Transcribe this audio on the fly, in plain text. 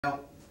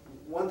Now,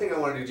 one thing I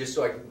want to do, just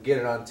so I can get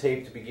it on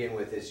tape to begin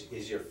with,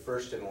 is your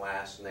first and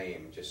last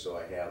name, just so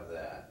I have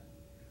that,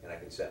 and I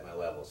can set my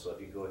level. So if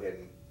you go ahead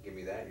and give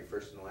me that, your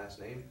first and last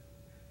name.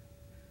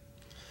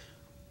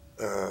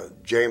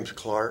 James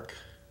Clark.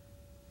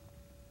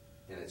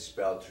 And it's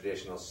spelled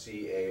traditional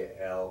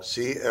C-A-L.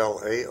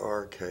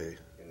 C-L-A-R-K.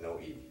 And no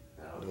E.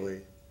 Okay. No E.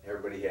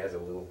 Everybody has a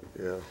little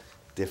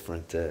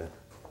different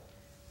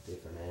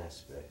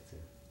aspect.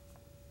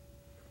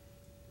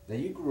 Now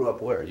you grew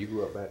up where? You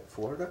grew up back in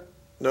Florida?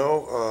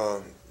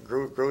 No,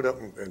 grew up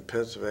in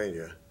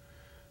Pennsylvania,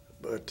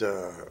 but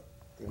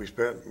we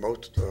spent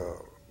most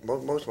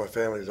of my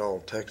family's all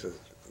in Texas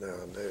now,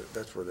 and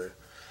that's where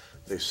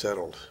they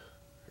settled.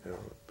 You know,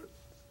 but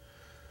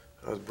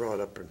I was brought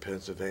up in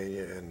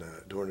Pennsylvania and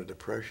during the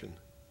Depression,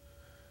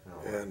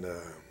 and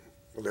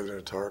lived in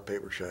a tar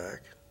paper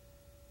shack.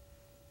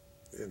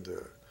 And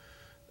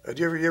did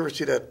you ever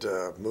see that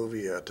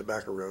movie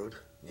Tobacco Road?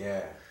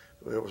 Yeah.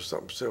 Well, it was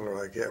something similar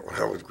like that when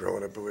I was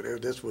growing up.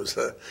 But this was,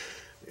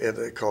 and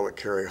they call it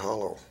Cary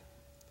Hollow,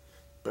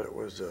 but it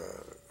was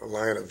a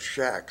line of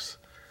shacks,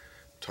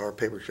 tar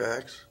paper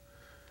shacks,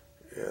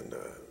 and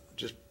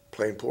just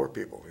plain poor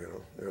people, you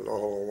know,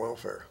 all on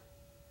welfare.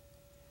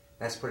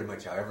 That's pretty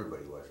much how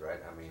everybody was,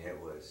 right? I mean, it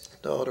was...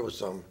 No, there was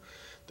some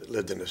that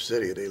lived in the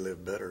city. They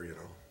lived better, you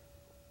know.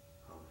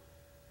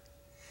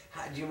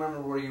 Do you remember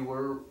where you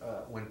were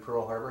when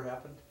Pearl Harbor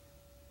happened?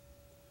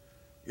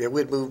 Yeah,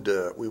 we had moved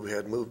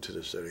to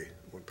the city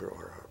when Pearl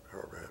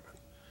Harbor happened,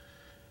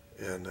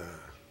 and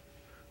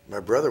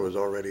my brother was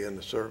already in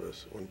the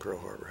service when Pearl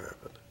Harbor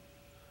happened,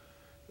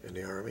 in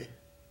the Army,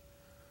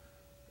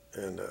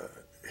 and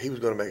he was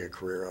going to make a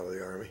career out of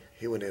the Army.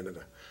 He went in at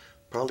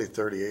probably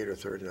 38 or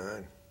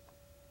 39.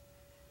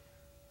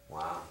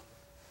 Wow.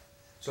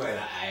 So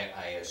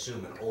I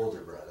assume an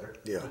older brother.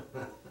 Yeah.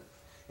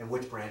 And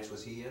which branch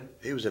was he in?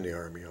 He was in the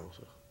Army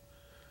also.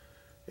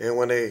 And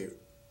when at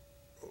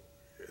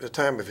the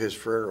time of his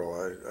funeral,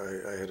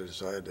 I had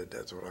decided that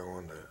that's what I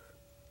wanted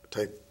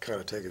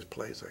to take his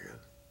place, I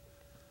guess.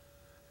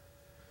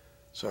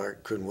 So I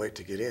couldn't wait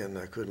to get in.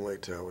 I couldn't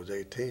wait till I was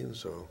 18,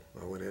 so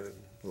I went in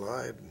and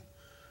lied. And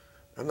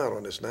I'm not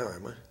on this now,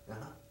 am I?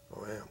 Uh-huh.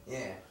 Oh, I am.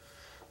 Yeah.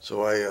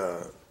 So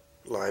I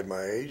lied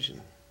my age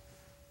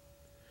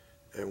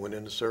and went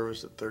into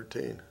service at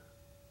 13.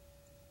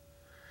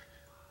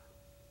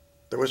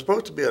 There was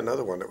supposed to be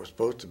another one that was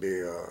supposed to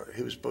be,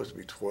 he was supposed to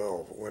be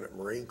 12, went at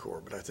Marine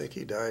Corps, but I think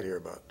he died here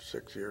about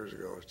 6 years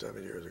ago or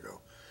 7 years ago.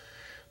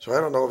 So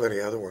I don't know of any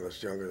other one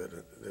that's younger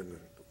than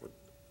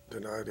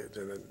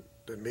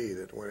me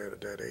that went in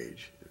at that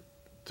age,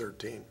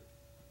 13.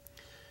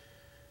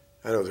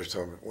 I know there's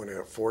some that went in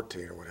at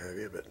 14 or what have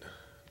you, but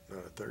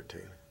not at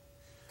 13.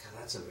 God,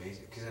 that's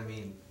amazing, because I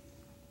mean,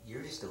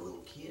 you're just a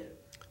little kid.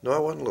 No, I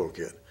wasn't a little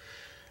kid.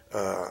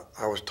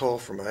 I was tall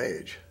for my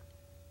age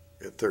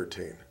at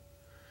 13.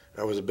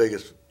 I was the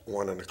biggest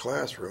one in the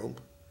classroom,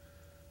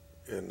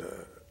 and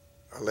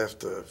I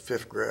left the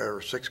 5th grade or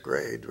 6th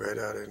grade right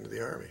out into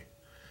the Army.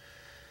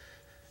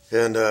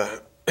 And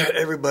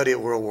everybody at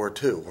World War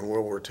II, when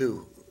World War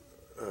II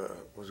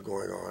was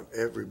going on,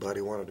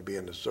 everybody wanted to be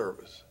in the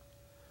service.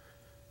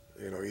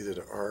 You know, either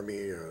the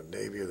Army or the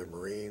Navy or the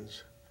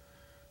Marines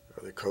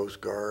or the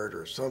Coast Guard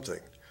or something.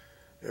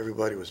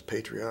 Everybody was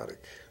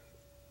patriotic,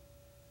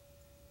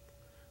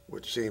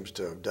 which seems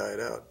to have died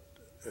out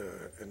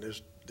in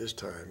this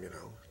time, you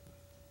know.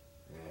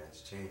 Yeah,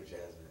 it's changed,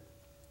 hasn't it?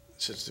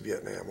 Since the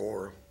Vietnam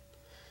War.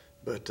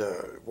 But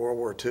World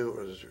War II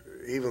was,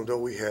 even though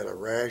we had a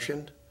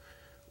ration,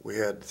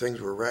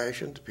 things were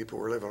rationed, people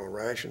were living on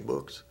ration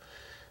books.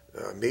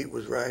 Meat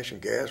was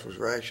rationed, gas was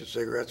rationed,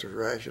 cigarettes was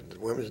rationed,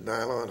 women's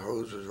nylon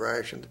hose was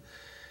rationed.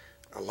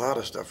 A lot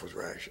of stuff was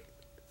rationed.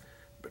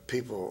 But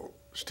people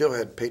still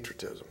had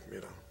patriotism, you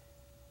know.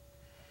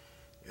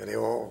 And they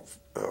all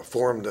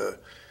formed the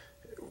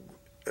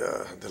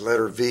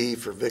letter V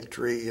for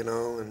victory, you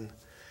know, and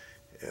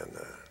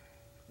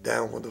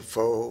down with the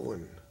foe,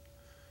 and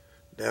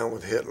down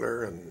with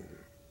Hitler and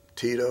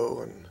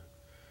Tito,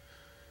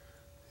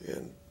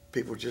 and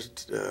people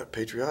just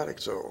patriotic.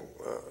 So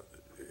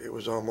it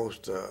was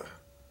almost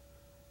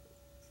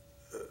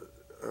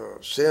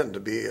sin to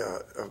be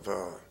of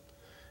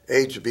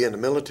age to be in the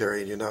military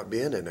and you're not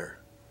being in there.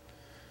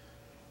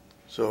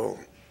 So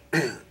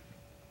a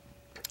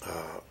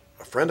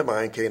friend of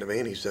mine came to me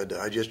and he said,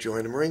 I just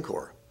joined the Marine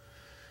Corps.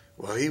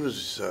 Well, he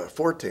was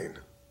 14.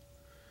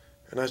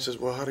 And I says,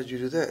 well, how did you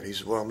do that? He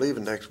says, well, I'm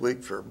leaving next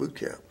week for boot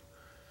camp.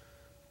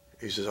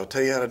 He says, I'll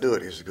tell you how to do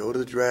it. He says, go to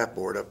the draft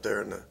board up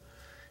there in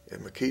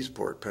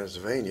McKeesport,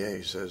 Pennsylvania.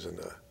 He says, and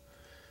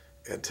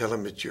tell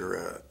them that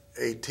you're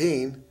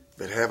 18,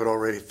 but have it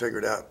already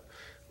figured out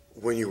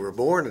when you were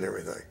born and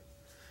everything.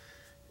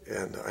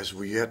 And I said,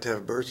 well, you have to have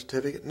a birth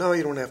certificate? No,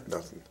 you don't have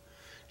nothing.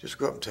 Just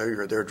go up and tell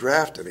you they're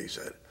drafted, he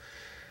said.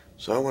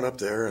 So I went up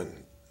there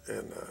and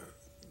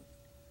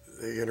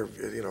they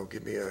interviewed, you know,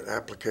 give me an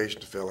application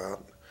to fill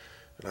out,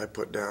 and I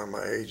put down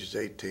my age as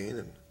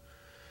 18,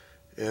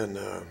 and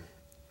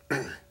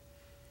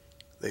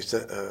they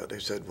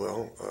said,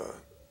 well,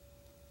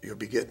 you'll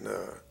be getting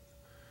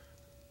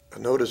a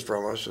notice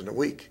from us in a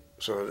week.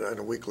 So and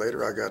a week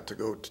later, I got to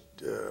go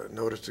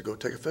notice to go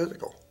take a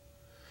physical.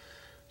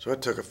 So I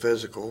took a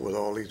physical with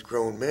all these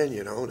grown men,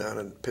 you know, down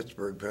in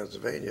Pittsburgh,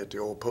 Pennsylvania, at the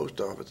old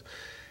post office.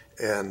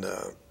 And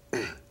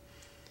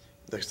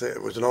next day,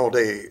 it was an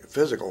all-day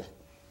physical.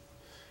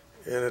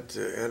 And at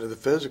the end of the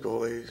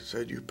physical, they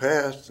said, you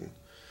passed.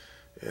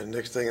 And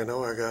next thing I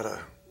know, I got a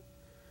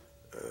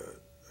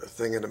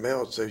thing in the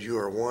mail that says you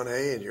are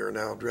 1A and you're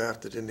now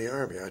drafted in the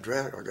Army. I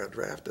got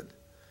drafted.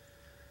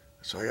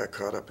 So I got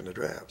caught up in the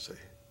draft, see.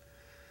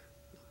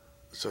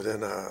 So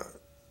then I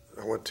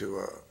went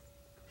to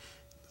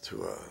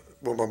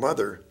well, my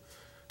mother,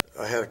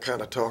 I had to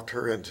kind of talk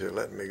her into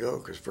letting me go,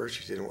 because first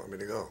she didn't want me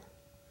to go.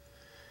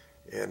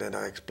 And then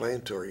I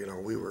explained to her, you know,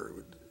 we were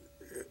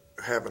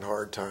having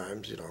hard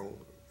times, you know,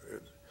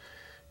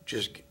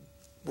 just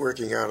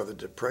working out of the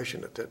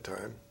depression at that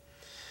time.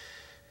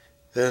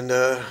 Then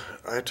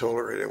I told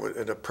her it was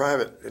in a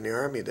private in the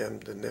Army. Them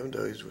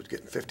days was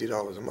getting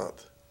 $50 a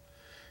month,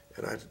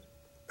 and I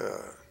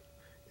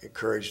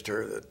encouraged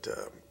her that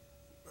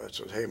I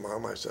said, "Hey,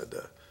 Mom," I said,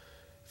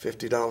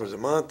 $50 a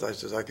month. I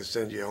said I could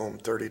send you home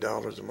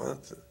 $30 a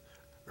month,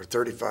 or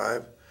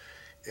 $35,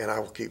 and I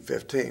will keep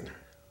 15,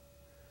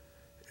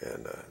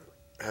 and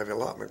have an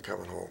allotment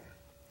coming home.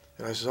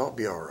 And I said, I'll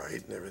be all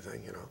right and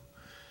everything, you know.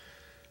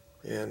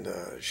 And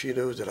she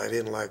knew that I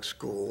didn't like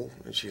school,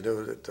 and she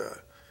knew that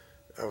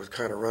I was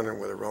kind of running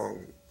with the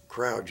wrong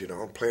crowd, you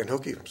know, playing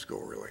hooky from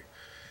school, really.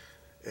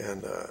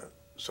 And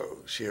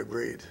so she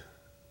agreed.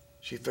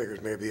 She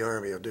figures maybe the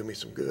Army will do me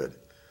some good.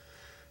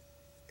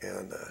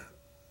 And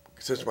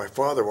since my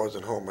father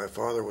wasn't home, my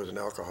father was an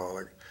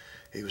alcoholic.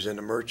 He was in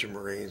the Merchant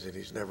Marines, and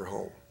he's never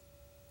home.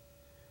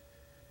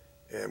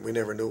 And we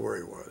never knew where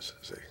he was,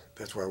 see.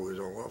 That's why we was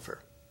on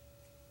welfare.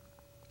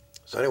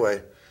 So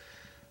anyway,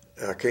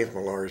 I came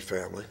from a large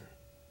family,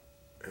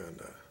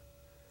 and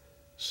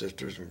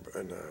sisters,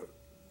 and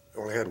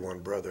only had one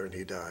brother, and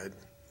he died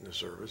in the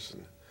service.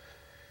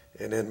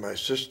 And then my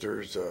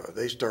sisters,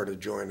 they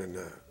started joining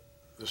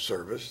the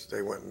service.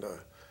 They went in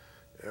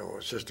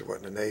my sister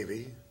went in the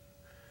Navy.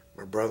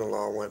 My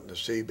brother-in-law went in the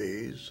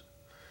Seabees.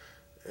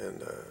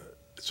 And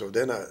so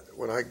then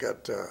when I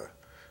got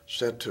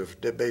sent to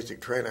did basic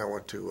training, I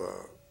went to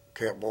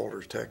Camp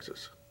Boulders,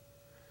 Texas.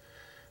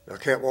 Now,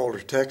 Camp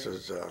Boulders,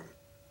 Texas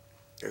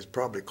is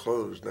probably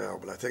closed now,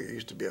 but I think it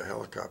used to be a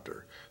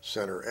helicopter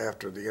center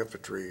after the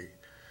infantry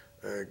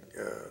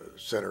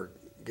center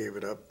gave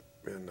it up,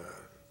 and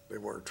they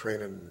weren't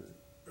training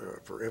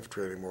for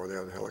infantry anymore.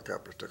 The other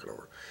helicopters took it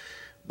over.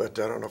 But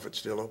I don't know if it's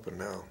still open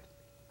now.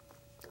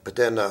 But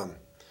then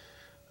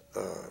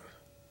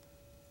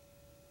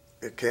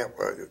at camp,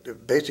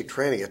 basic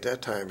training at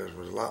that time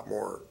was a lot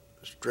more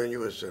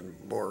strenuous and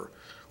more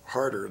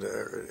harder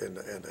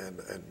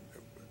and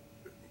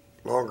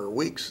longer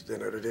weeks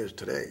than it is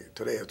today.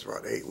 Today it's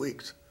about 8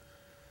 weeks.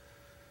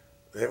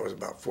 Then it was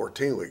about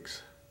 14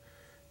 weeks.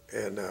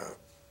 And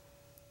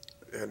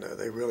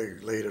they really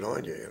laid it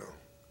on you, you know.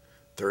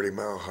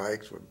 30-mile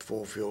hikes with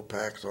full field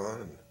packs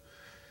on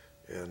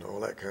and all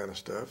that kind of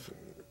stuff. And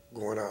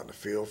going out in the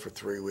field for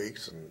 3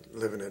 weeks and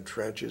living in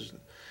trenches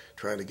and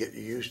trying to get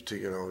you used to,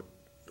 you know,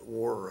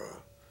 war,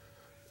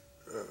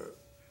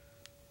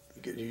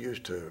 getting you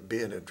used to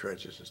being in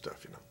trenches and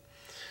stuff, you know.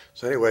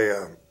 So anyway,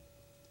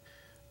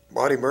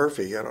 Marty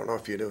Murphy, I don't know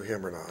if you knew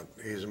him or not.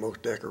 He's the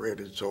most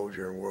decorated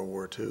soldier in World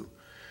War II.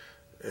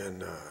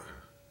 And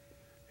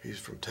he's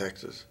from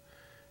Texas,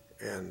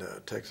 and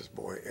Texas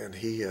boy. And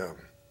he had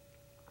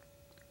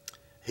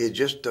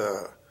just,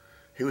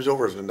 he was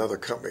over at another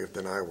company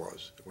than I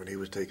was when he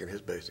was taking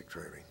his basic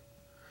training.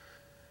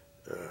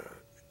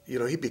 You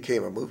know, he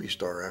became a movie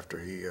star after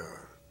he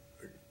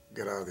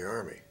got out of the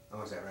Army.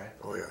 Oh, is that right?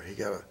 Oh, yeah. He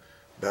got a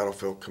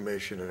battlefield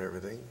commission and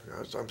everything.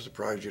 I'm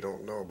surprised you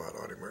don't know about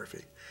Audie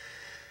Murphy.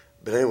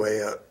 But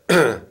anyway,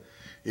 you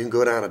can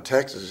go down to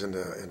Texas in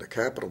the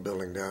Capitol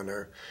building down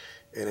there,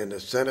 and in the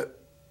Senate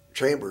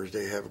chambers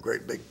they have a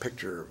great big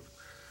picture,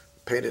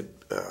 painted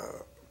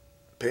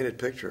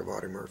picture of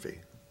Audie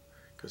Murphy,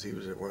 because he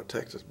was a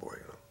Texas boy,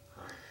 you know.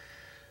 Huh.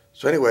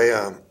 So anyway,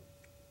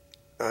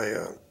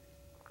 I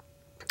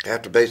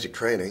after basic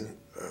training,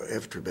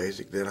 infantry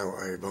basic, then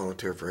I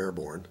volunteered for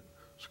airborne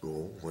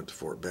school, went to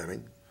Fort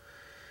Benning,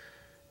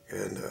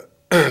 and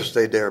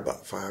stayed there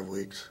about 5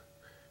 weeks.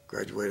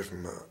 Graduated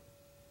from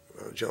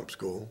jump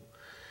school,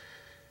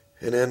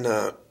 and then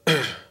I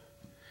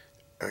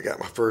got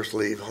my first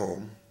leave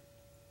home,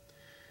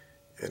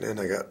 and then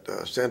I got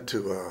sent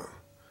to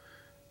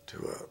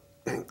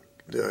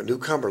New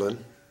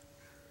Cumberland,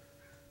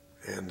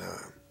 and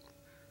I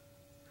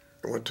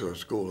went to a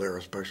school there,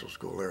 a special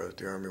school there that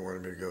the Army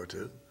wanted me to go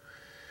to,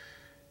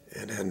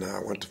 and then I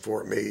went to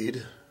Fort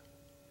Meade,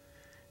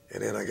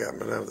 and then I got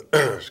another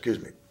excuse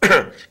me,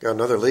 got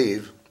another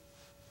leave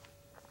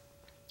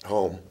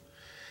home.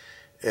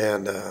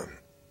 And I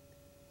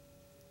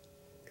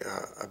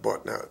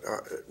bought now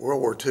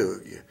World War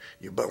II.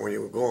 But when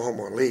you go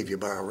home on leave, you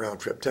buy a round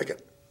trip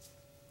ticket,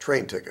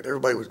 train ticket.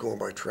 Everybody was going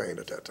by train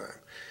at that time.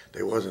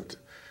 They wasn't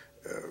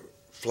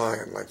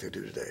flying like they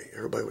do today.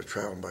 Everybody was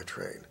traveling by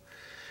train.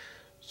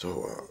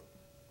 So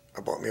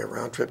I bought me a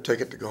round-trip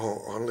ticket to go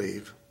home on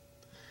leave.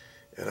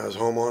 And I was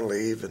home on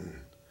leave and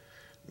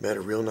met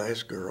a real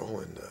nice girl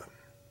and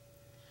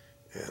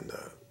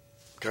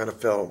kind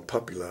of fell in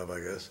puppy love, I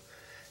guess.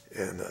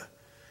 And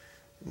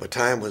my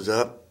time was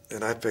up,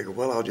 and I figured,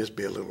 well, I'll just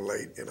be a little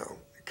late, you know,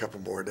 a couple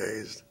more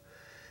days.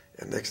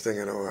 And next thing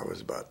I know, I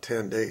was about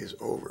 10 days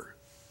over.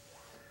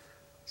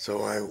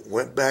 So I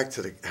went back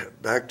to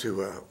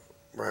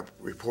my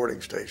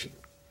reporting station,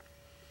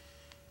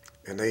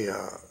 and they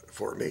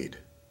Fort Meade,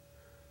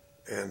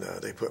 and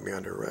they put me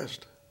under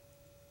arrest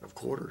of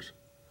quarters,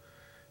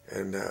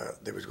 and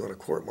they was going to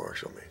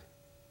court-martial me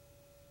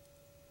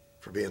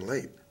for being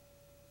late.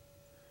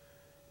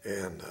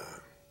 And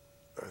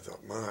I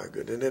thought, my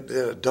goodness, and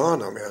it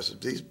dawned on me. I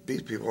said, these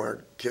people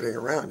aren't kidding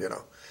around, you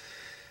know.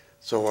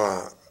 So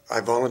I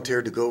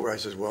volunteered to go over. I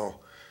said,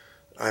 well,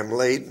 I'm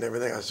late and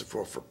everything. I said,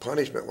 for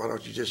punishment, why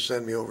don't you just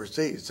send me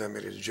overseas? Send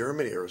me to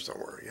Germany or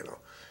somewhere, you know.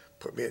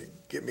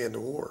 Get me in the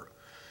war.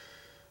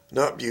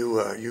 Nope,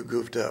 you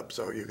goofed up,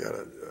 so you got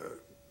to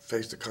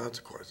face the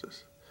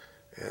consequences.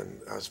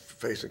 And I was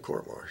facing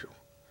court-martial.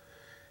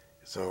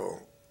 So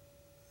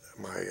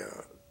my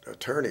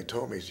attorney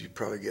told me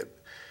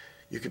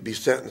you could be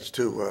sentenced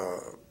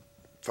to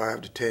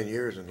 5 to 10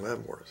 years in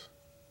Leavenworth.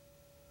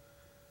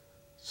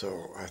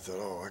 So I thought,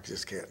 oh, I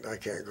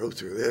can't go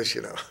through this,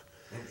 you know.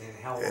 And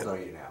how old are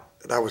you now?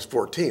 And I was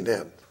 14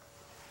 then,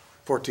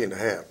 14 and a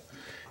half.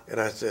 And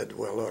I said,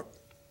 well, look,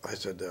 I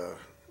said,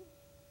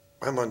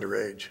 I'm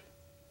underage,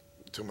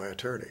 to my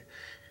attorney.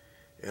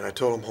 And I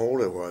told him how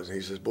old I was. And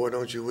he says, boy,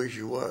 don't you wish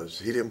you was.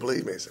 He didn't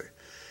believe me, see.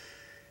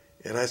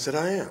 And I said,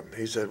 I am.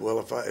 He said, well,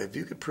 if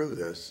you could prove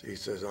this, he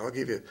says,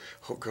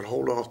 could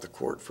hold off the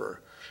court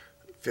for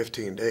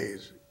 15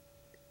 days,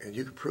 and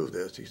you could prove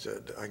this. He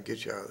said, I can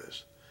get you out of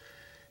this.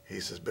 He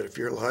says, but if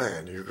you're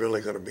lying, you're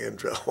really going to be in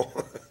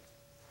trouble.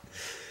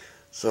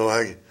 So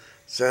I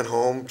sent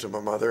home to my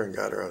mother and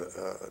got her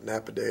an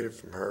affidavit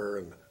from her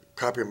and a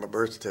copy of my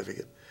birth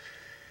certificate.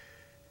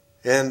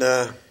 And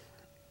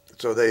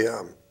so they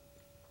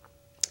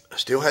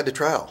still had the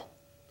trial.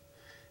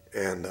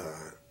 And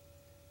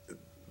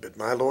but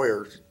my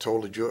lawyer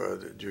told the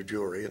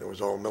jury, and it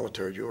was all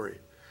military jury,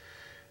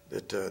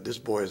 that this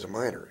boy is a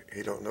minor.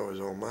 He don't know his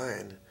own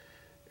mind.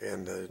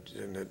 And the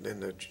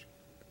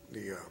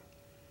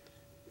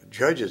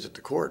judges at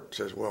the court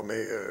says, well,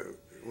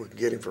 we can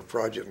get him for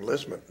fraudulent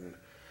enlistment.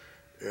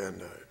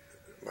 And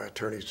my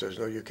attorney says,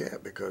 no, you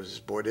can't, because this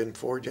boy didn't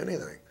forge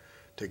anything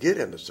to get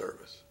into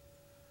service.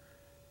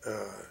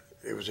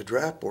 It was the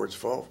draft board's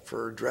fault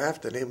for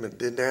drafting him and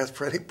didn't ask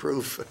for any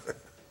proof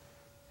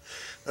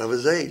of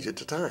his age at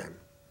the time.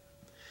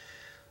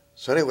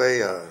 So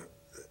anyway,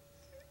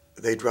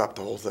 they dropped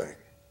the whole thing.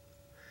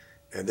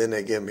 And then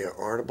they gave me an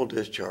honorable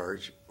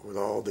discharge with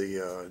all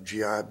the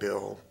GI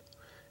Bill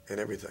and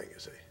everything, you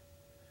see.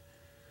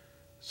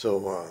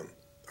 So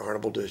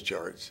honorable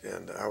discharge,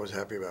 and I was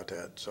happy about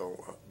that.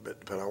 So,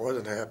 but I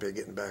wasn't happy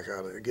getting out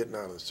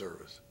of the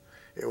service.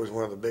 It was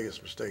one of the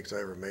biggest mistakes I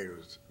ever made,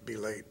 was be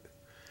late.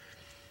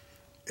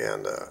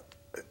 And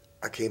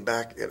I came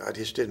back, and I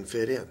just didn't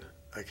fit in.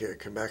 I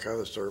came back out of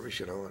the service,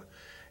 you know,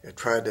 and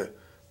tried to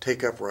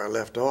take up where I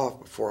left off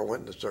before I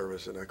went into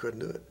service, and I couldn't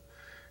do it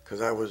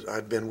because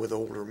I'd been with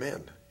older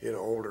men, you know,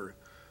 older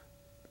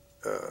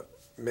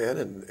men,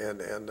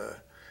 and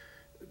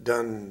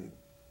done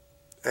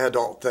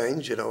adult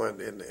things, you know,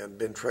 and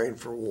been trained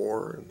for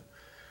war and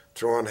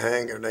throwing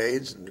hand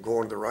grenades and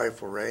going to the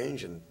rifle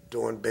range and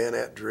doing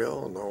bayonet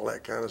drill and all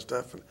that kind of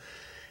stuff,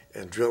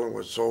 and drilling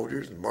with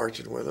soldiers and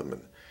marching with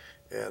them,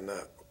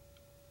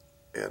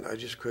 and I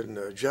just couldn't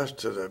adjust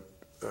to the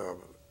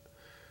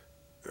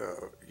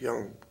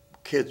young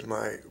kids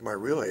my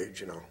real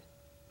age, you know.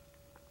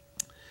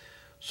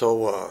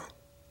 So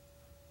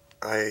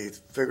I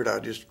figured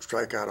I'd just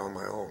strike out on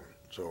my own.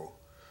 So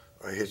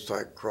I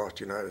hitchhiked across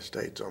the United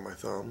States on my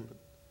thumb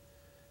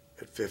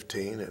at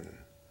 15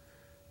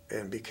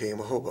 and became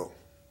a hobo.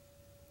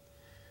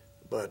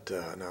 But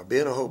now,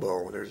 being a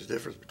hobo, there's a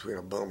difference between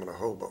a bum and a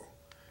hobo.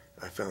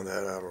 I found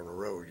that out on the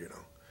road, you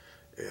know.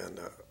 And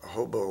a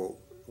hobo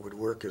would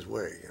work his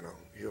way, you know.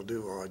 He'll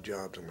do odd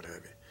jobs and what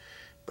have you.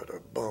 But a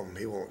bum,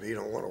 he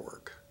don't want to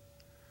work.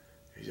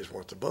 He just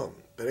wants a bum.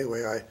 But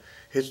anyway, I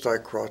hitchhiked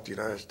across the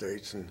United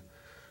States, and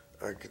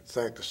I could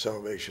thank the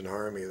Salvation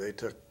Army. They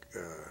took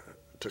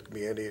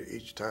me in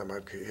each time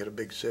I'd hit a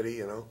big city,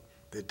 you know.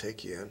 They'd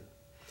take you in.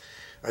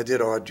 I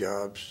did odd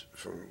jobs,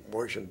 from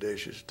washing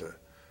dishes to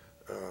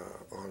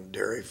on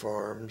dairy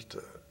farms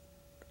to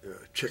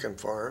chicken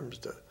farms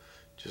to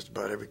just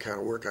about every kind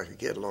of work I could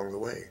get along the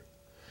way.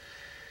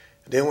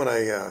 And then when I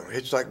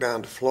hitchhiked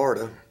down to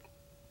Florida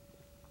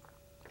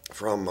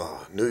from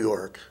New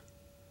York,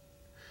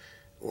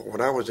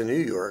 when I was in New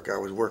York, I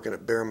was working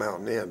at Bear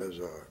Mountain Inn as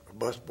a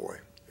busboy.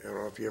 I don't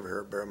know if you ever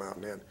heard of Bear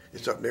Mountain Inn.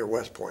 It's up near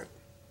West Point.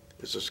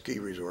 It's a ski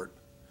resort.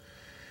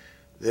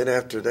 Then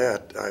after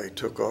that, I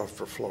took off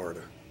for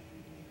Florida.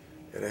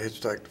 And I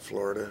hitchhiked to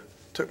Florida.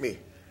 It took me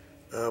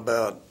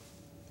about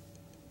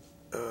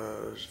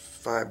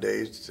 5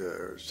 days,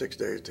 6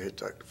 days to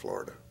hitchhike to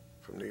Florida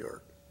from New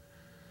York.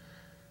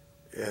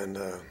 And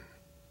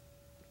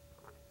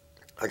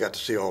I got to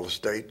see all the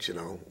states, you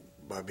know,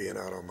 by being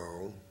out on my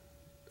own.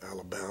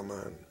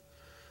 Alabama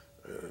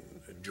and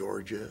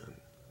Georgia and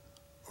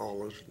all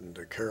those, and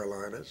the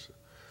Carolinas.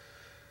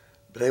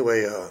 But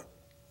anyway,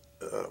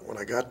 when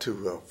I got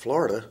to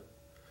Florida,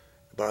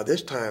 by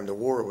this time the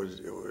war was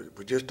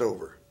just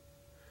over.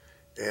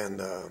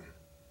 And I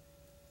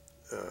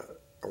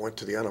went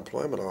to the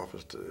unemployment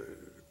office to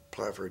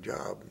apply for a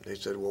job. They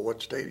said, well,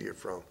 what state are you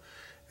from?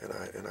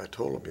 And I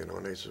told them, you know,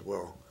 and they said,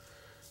 well,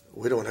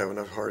 we don't have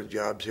enough hard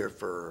jobs here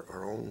for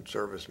our own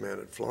servicemen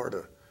in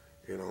Florida.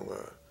 You know,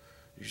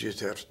 you just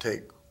have to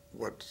take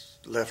what's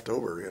left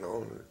over, you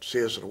know, and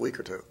see us in a week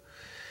or two.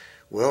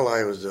 Well,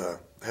 I was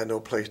had no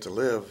place to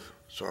live,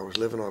 so I was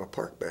living on a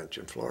park bench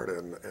in Florida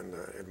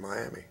in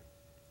Miami.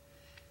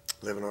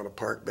 Living on a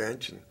park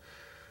bench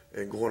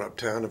and going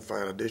uptown and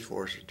find a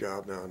dishwasher's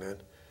job now and then.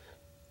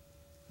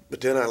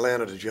 But then I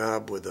landed a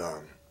job with,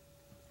 the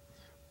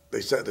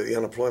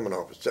unemployment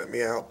office sent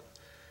me out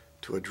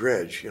to a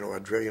dredge. You know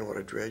what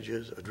a dredge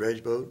is? A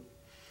dredge boat?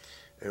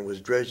 And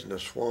was dredging the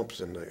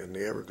swamps in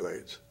the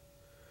Everglades.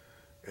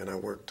 And I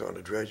worked on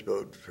a dredge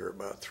boat for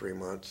about 3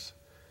 months,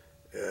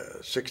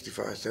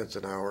 65 cents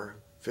an hour,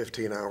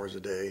 15 hours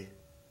a day,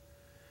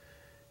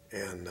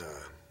 and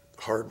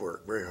hard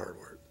work, very hard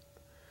work.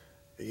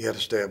 You had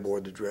to stay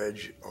aboard the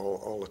dredge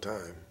all the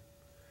time,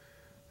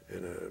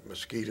 and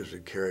mosquitoes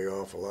would carry you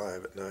off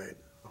alive at night.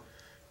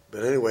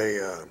 But anyway,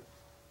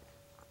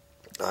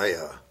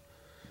 I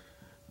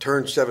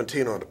turned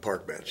 17 on the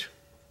park bench.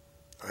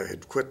 I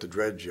had quit the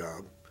dredge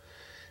job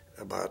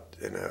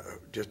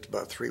just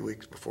about 3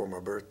 weeks before my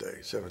birthday,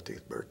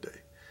 17th birthday.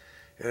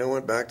 And I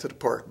went back to the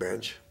park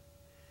bench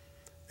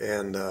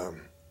and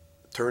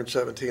turned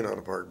 17 on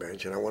the park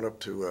bench, and I went up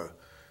to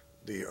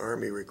the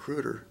Army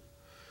recruiter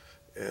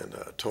and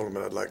told him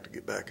that I'd like to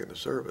get back into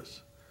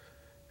service.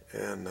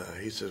 And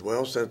he says,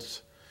 well,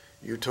 since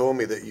you told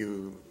me that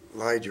you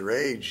lied your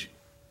age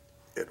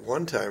at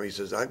one time, he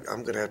says,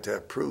 I'm going to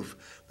have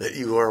proof that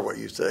you are what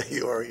you say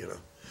you are, you know.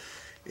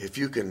 If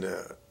you can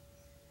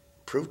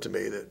prove to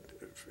me that,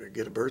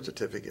 get a birth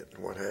certificate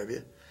and what have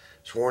you,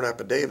 sworn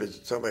affidavits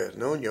that somebody has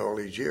known you all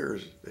these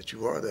years, that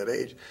you are that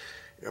age,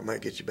 I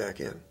might get you back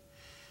in.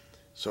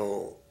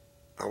 So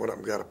I went up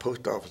and got a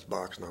post office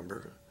box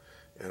number,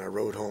 and I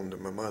rode home to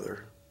my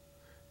mother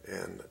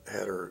and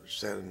had her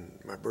send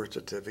my birth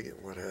certificate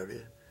and what have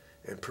you,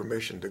 and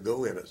permission to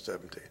go in at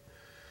 17.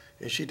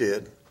 And she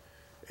did.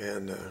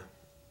 And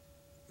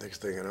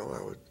next thing I know,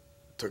 I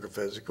took a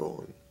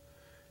physical,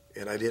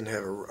 and I didn't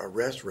have a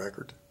arrest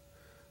record.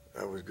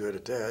 I was good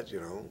at that,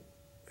 you know,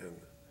 and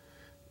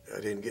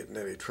I didn't get in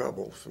any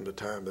trouble from the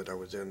time that I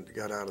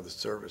got out of the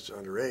service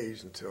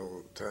underage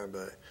until the time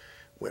that I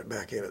went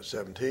back in at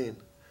 17.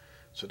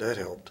 So that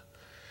helped.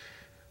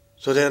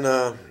 So then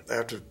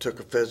after I took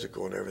a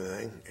physical and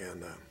everything,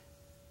 and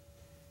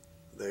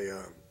they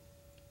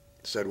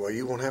said, well,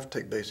 you won't have to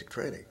take basic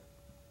training.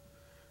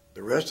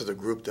 The rest of the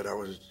group that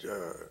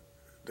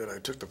I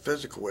took the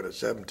physical with at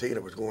 17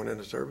 that was going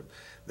into service,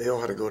 they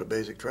all had to go to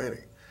basic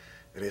training.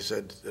 And they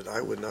said that I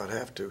would not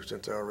have to,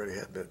 since I already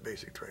had been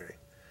basic training,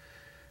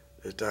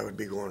 that I would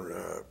be going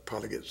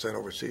probably get sent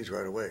overseas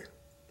right away.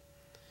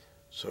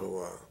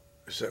 So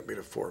they sent me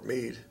to Fort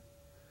Meade,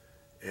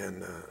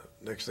 and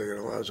next thing I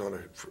know, I was on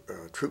a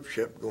troop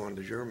ship going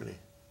to Germany.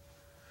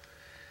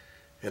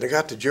 And I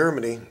got to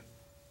Germany,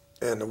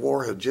 and the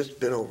war had just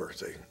been over,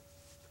 see.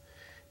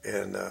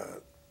 And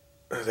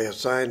they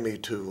assigned me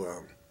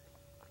to,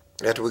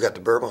 after we got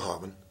to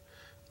Bremerhaven,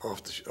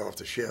 off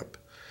the ship,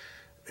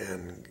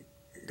 and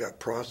got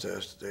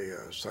processed, they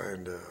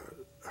assigned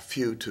a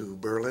few to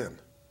Berlin.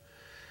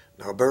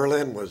 Now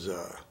Berlin was,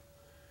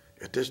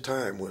 at this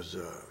time, was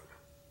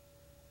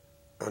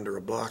under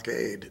a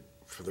blockade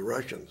for the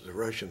Russians. The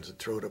Russians had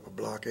thrown up a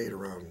blockade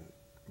around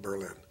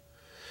Berlin.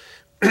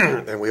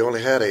 And we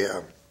only had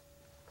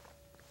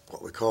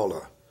what we call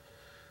a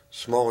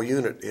small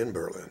unit in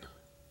Berlin.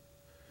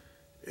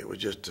 It was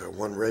just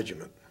one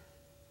regiment.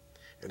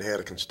 And they had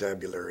a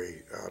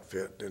constabulary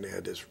outfit, and they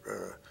had this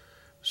the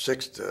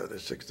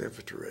 6th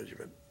Infantry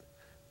Regiment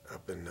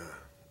up in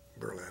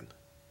Berlin.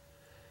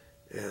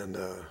 And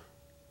the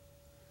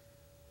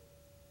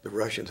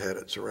Russians had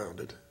it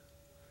surrounded.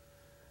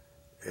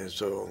 And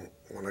so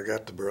when I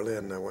got to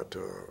Berlin, I went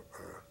to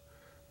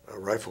a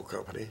rifle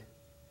company,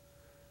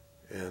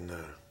 and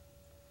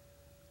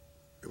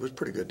it was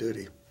pretty good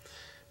duty.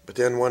 But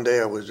then one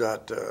day I was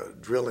out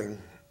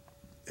drilling,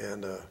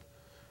 and a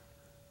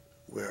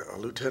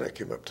lieutenant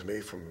came up to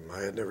me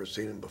I had never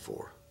seen him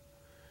before.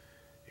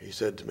 He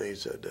said to me,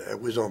 I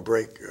was on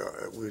break,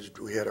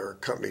 we had our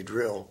company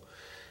drill,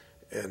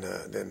 and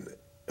then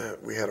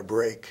we had a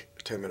break,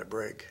 a 10-minute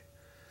break,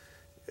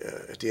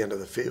 at the end of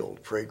the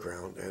field, parade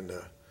ground, and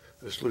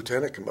this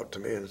lieutenant came up to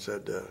me and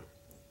said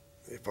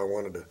if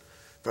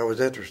I was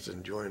interested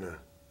in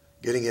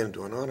getting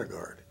into an honor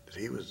guard, that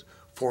he was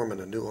forming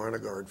a new honor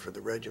guard for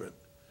the regiment.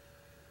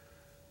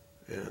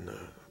 And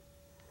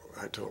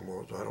I told him,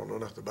 well, I don't know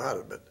nothing about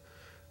it, but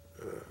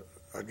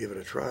I'd give it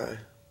a try.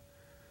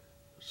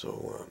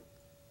 So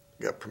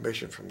got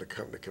permission from the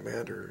company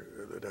commander,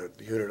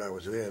 the unit I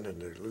was in,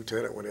 and the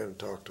lieutenant went in and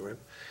talked to him,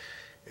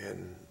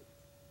 and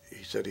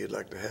he said he'd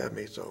like to have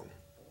me, so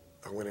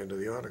I went into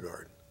the honor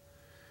guard.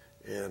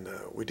 And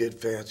we did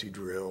fancy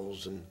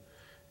drills, and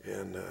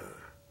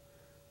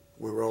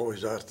we were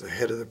always out at the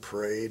head of the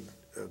parade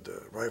of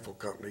the rifle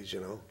companies,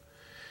 you know.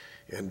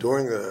 And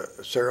during the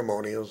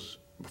ceremonials,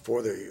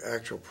 before the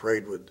actual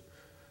parade would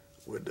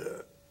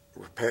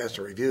pass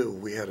a review,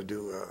 we had to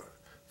do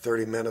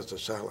 30 minutes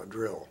of silent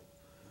drill,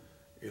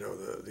 you know,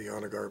 the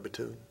honor guard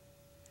platoon.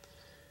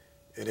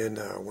 And then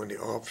when the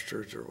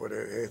officers or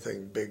whatever,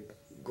 anything big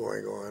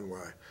going on,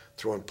 why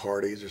throwing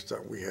parties or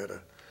something, we had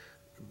to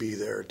be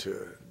there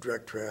to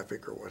direct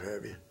traffic or what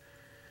have you,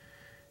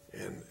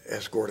 and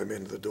escort them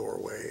into the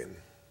doorway and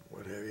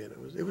what have you. And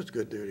it was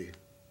good duty.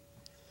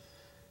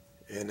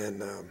 And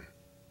then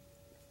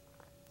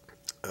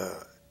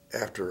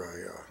after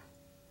I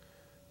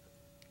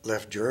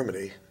left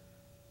Germany,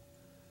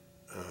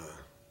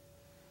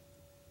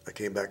 I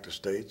came back to the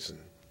States, and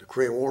the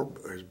Korean War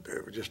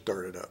just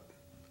started up.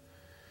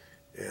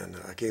 And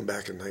I came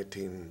back in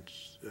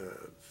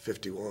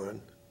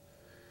 1951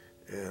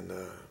 and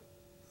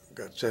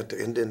got sent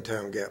to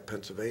Indiantown Gap,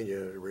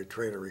 Pennsylvania to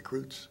retrain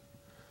recruits,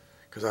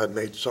 because I'd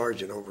made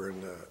sergeant over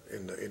in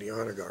the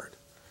honor guard.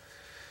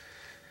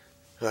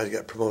 I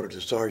got promoted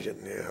to sergeant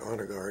in the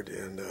honor guard,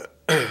 and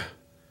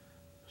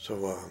so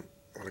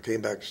when I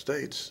came back to the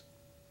States,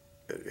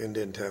 at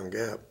Indiantown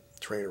Gap,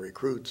 training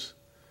recruits,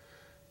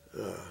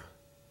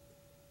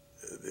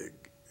 it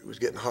was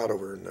getting hot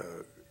over in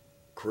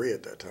Korea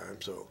at that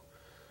time, so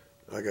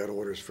I got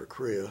orders for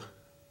Korea,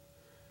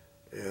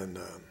 and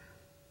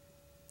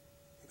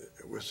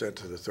was sent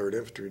to the 3rd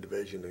Infantry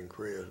Division in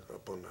Korea,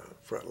 up on the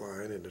front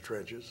line in the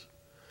trenches.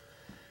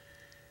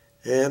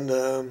 And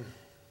I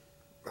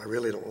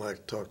really don't like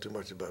to talk too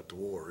much about the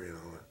war, you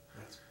know,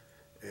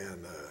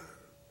 and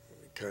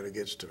it kind of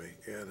gets to me.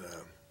 And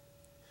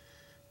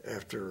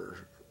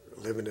after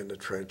living in the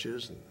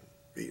trenches and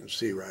eating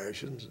sea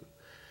rations and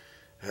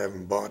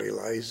having body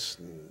lice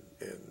and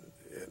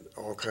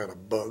all kind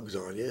of bugs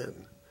on you,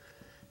 and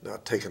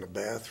not taking a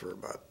bath for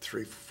about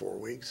 3 or 4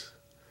 weeks.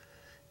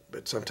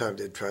 But sometimes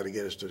they'd try to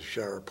get us to the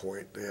shower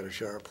point. They had a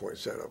shower point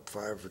set up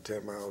 5 or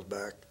 10 miles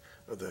back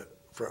of the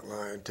front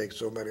line, take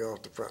so many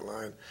off the front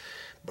line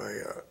by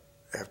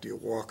after you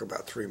walk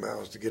about 3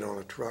 miles to get on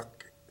a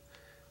truck,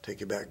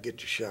 take you back,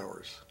 get your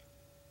showers.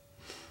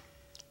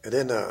 And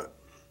then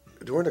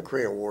during the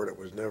Korean War, that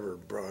was never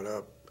brought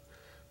up,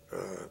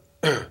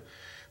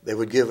 they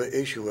would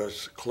issue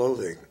us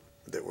clothing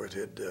that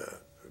had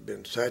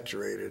been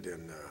saturated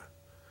in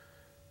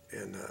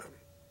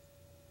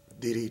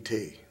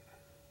DDT.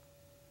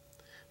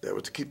 That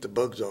was to keep the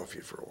bugs off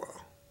you for a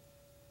while.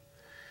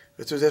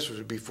 So this was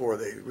before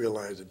they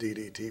realized that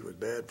DDT was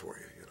bad for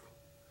you, you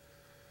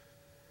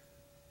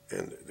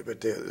know.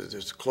 But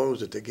this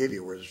clothes that they give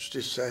you was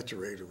just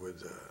saturated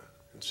with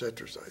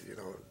insecticide, you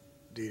know,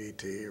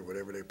 DDT or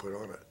whatever they put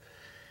on it.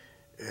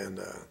 And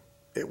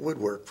it would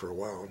work for a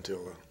while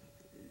until,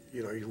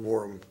 you know, you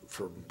wore them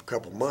for a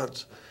couple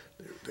months,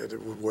 that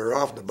it would wear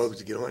off and the bugs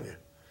would get on you.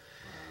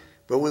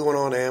 But we went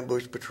on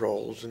ambush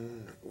patrols,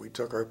 and we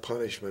took our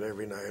punishment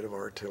every night of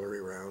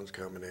artillery rounds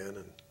coming in,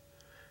 and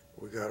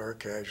we got our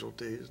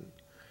casualties. And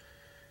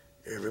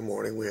every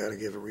morning we had to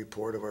give a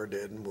report of our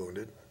dead and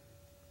wounded.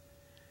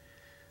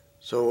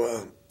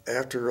 So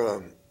after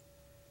I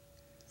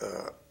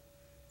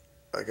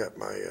got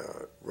my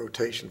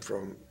rotation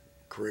from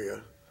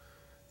Korea,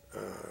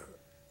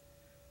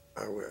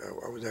 I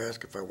was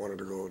asked if I wanted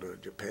to go to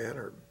Japan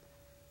or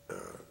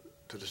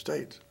to the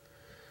States.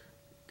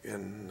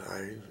 And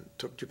I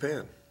took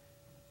Japan.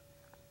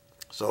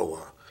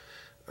 So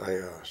I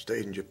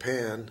stayed in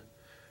Japan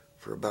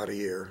for about a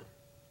year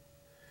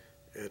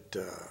at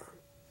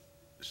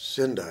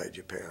Sendai,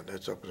 Japan.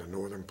 That's up in the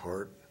northern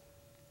part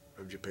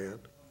of Japan,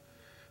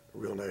 a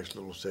real nice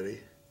little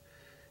city,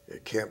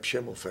 at Camp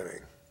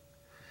Schimmelpfennig.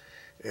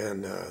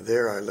 And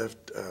there I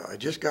left, I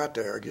just got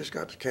there, I just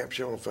got to Camp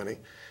Schimmelpfennig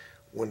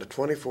when the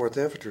 24th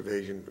Infantry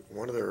Division,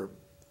 one of their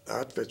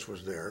outfits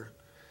was there,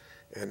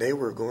 and they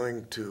were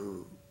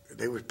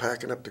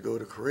packing up to go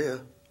to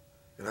Korea,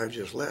 and I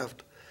just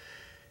left,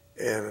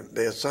 and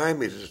they assigned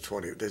me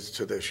to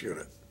this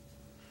unit.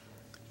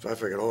 So I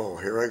figured, oh,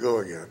 here I go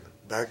again,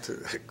 back to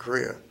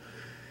Korea.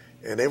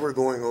 And they were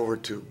going over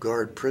to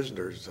guard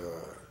prisoners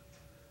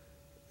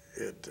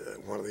at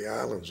one of the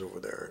islands over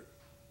there,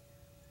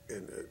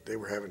 and they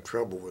were having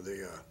trouble with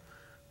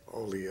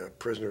all the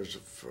prisoners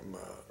from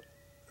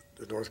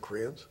the North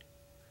Koreans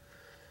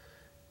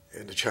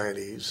and the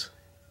Chinese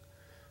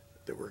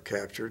that were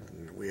captured,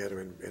 and we had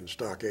them in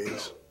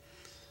stockades.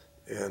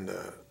 And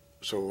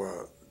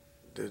so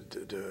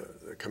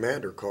the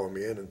commander called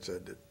me in and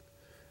said that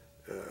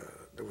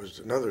there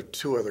was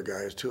two other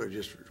guys too had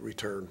just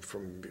returned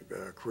from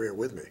Korea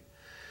with me,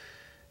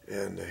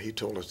 and he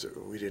told us that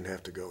we didn't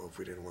have to go if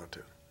we didn't want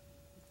to,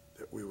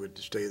 that we would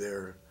stay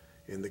there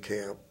in the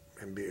camp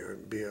and be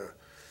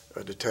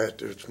a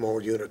detached, a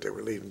small unit they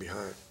were leaving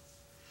behind.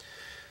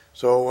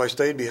 So I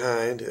stayed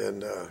behind,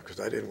 and because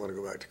I didn't want to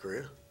go back to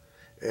Korea,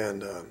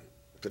 and I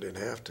didn't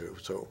have to.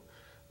 So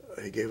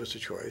he gave us a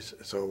choice.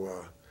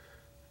 So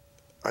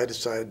I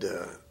decided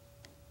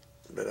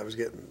that I was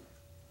getting,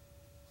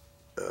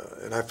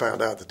 and I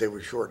found out that they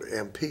were short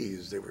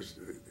MPs. They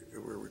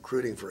were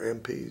recruiting for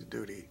MP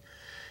duty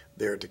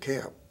there at the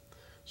camp.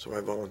 So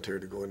I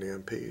volunteered to go in the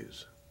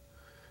MPs,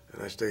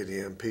 and I stayed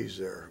in the MPs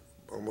there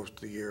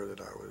almost the year that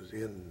I was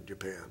in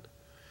Japan.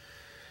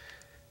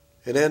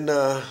 And then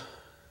I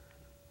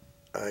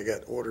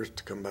got orders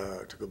to come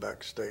back, to go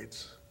back to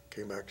States.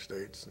 Came back to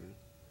States and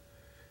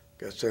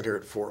got sent here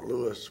at Fort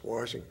Lewis,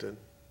 Washington,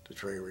 to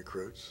train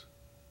recruits.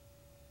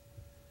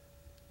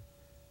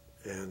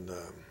 And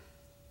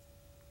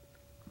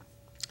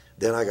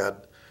then I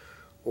got,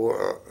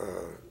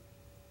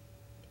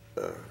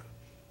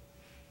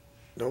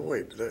 no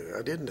wait,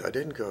 I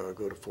didn't go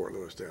to Fort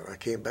Lewis then. I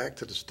came back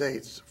to the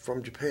States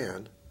from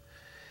Japan,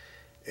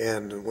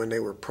 and when they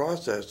were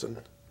processing,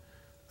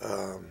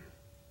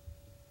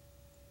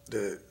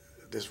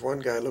 this one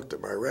guy looked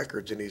at my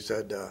records and he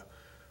said,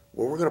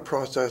 well, we're going to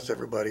process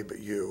everybody but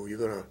you. We're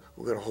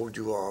going to hold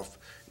you off.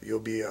 You'll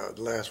be the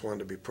last one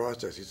to be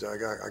processed. He said,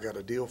 I got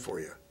a deal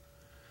for you.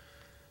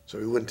 So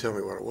he wouldn't tell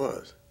me what it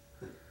was.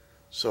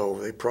 So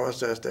they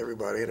processed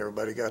everybody, and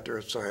everybody got their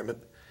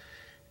assignment.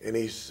 And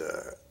I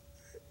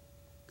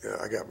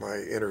got my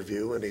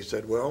interview, and he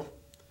said, well,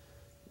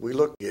 we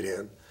looked to get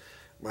in.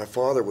 My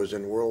father was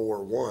in World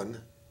War I,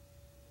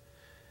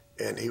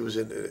 and he was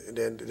in,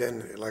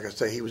 then, like I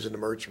say, he was in the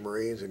Merchant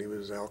Marines, and he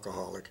was an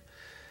alcoholic.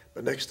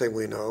 But next thing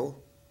we know,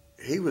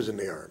 he was in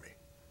the Army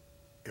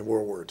in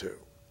World War II.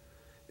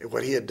 And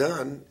what he had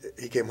done,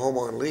 he came home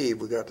on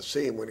leave. We got to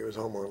see him when he was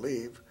home on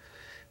leave.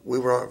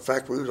 In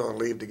fact, we was on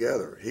leave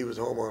together. He was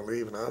home on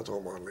leave, and I was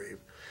home on leave.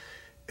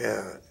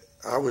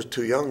 I was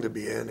too young to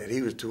be in, and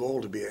he was too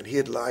old to be in. He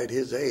had lied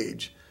his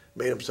age,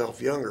 made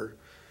himself younger,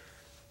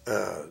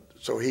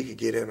 so he could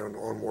get in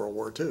on World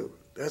War II.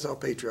 That's how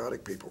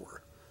patriotic people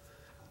were.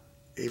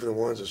 Even the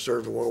ones that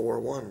served in World War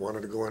I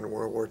wanted to go into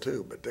World War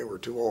II, but they were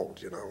too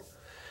old, you know.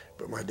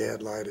 But my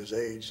dad lied his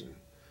age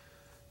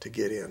to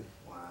get in.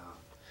 Wow.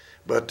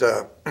 But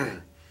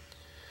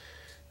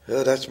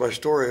that's my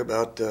story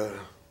about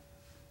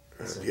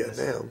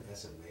Vietnam.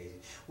 That's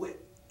amazing.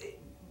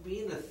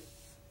 Being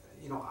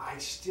I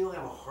still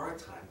have a hard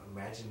time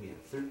imagining being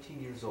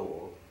 13 years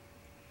old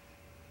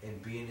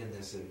and being in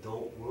this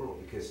adult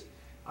world, because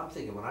I'm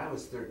thinking when I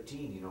was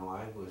 13,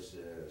 I was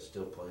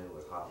still playing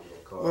with Hot Wheel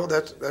cars. Well,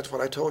 that's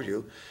what I told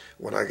you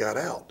when I got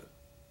out.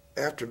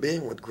 After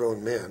being with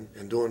grown men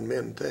and doing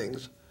men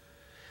things,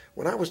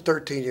 when I was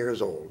 13 years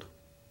old,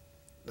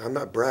 I'm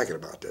not bragging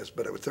about this,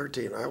 but at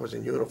 13, I was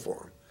in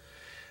uniform.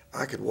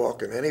 I could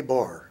walk in any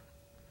bar,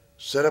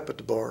 sit up at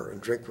the bar and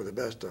drink with the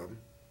best of them,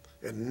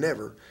 and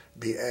never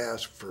be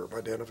asked for my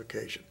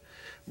identification.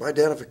 My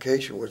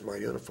identification was my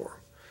uniform.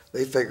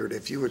 They figured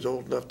if you was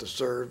old enough to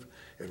serve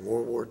in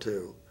World War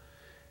II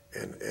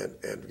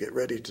and get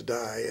ready to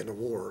die in a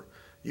war,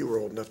 you were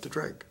old enough to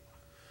drink.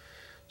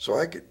 So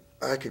I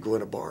could go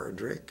in a bar and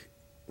drink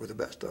with the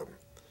best of them.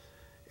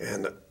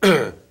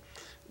 And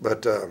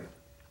but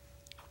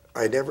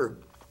I never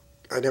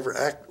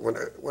act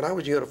when I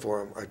was in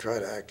uniform. I tried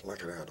to act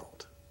like an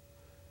adult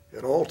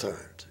at all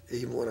times,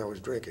 even when I was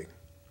drinking.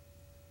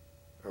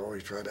 I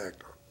always tried to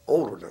act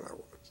older than I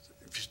was.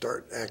 If you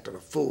start acting a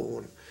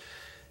fool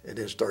and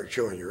then start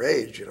showing your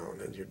age,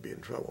 then you'd be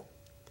in trouble.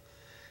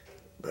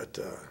 But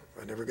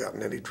I never got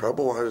in any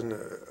trouble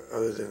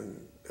other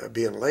than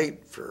being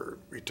late for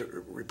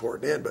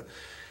reporting in. But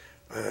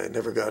I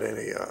never got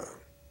any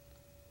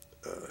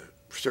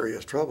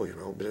serious trouble,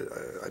 But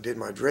I did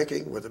my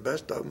drinking with the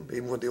best of them,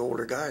 even with the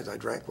older guys. I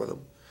drank with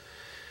them.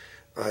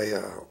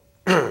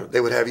 They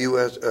would have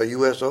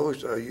USO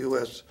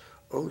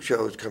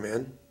shows come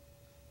in.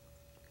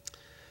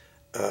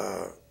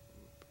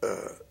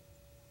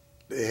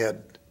 They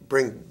had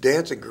bring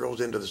dancing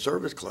girls into the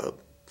service club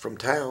from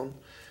town,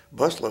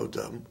 busloads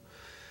of them,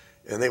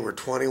 and they were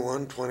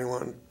 19,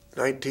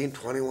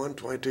 21,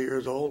 22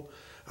 years old.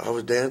 I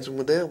was dancing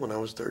with them when I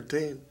was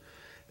 13. As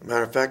a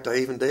matter of fact, I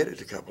even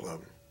dated a couple of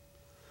them,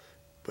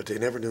 but they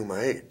never knew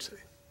my age. See?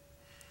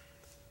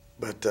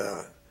 But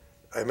I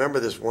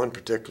remember this one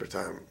particular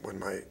time when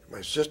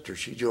my sister,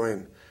 she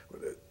joined,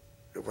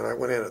 when I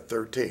went in at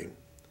 13,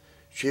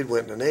 she had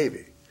went in the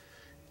Navy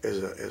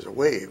as a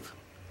wave,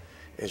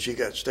 and she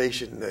got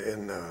stationed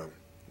in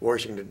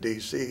Washington,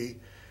 D.C.,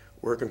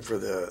 working for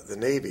the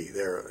Navy,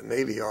 their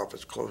Navy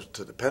office close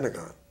to the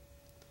Pentagon.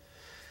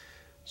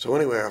 So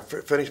anyway, I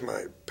finished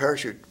my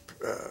parachute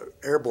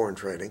airborne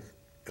training,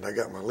 and I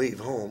got my leave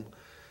home.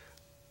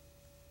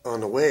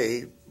 On the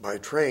way, by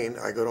train,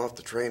 I got off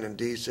the train in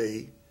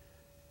D.C.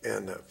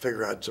 and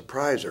figured I'd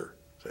surprise her.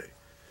 See,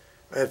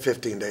 I had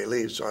 15-day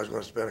leave, so I was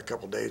going to spend a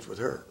couple days with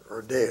her, or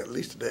a day, at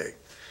least a day.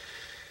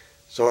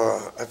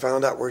 So I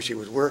found out where she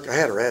was working. I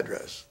had her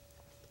address.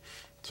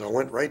 So I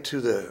went right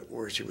to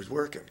where she was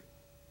working.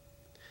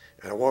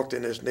 And I walked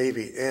in this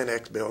Navy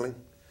Annex building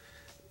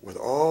with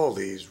all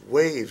these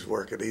waves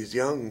working, these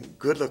young,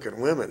 good-looking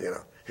women, you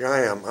know. Here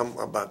I am, I'm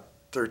about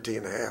 13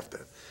 and a half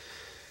then.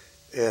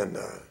 And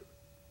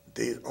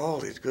all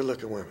these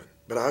good-looking women.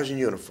 But I was in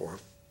uniform.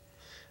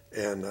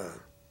 And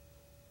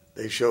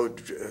they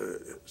showed,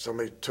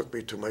 somebody took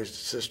me to my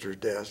sister's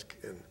desk,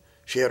 and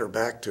she had her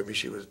back to me,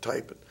 she was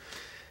typing.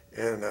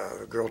 And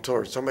the girl told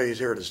her, somebody's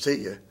here to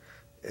see you.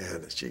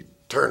 And she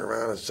turned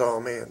around and saw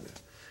me, and,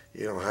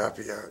 you know,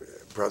 happy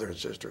brother and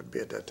sister would be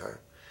at that time.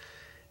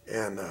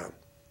 And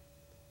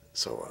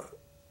so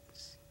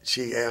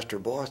she asked her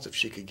boss if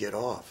she could get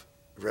off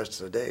the rest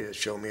of the day to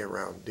show me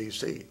around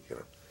D.C., you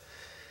know.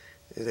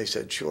 And they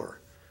said, sure.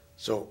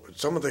 So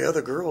some of the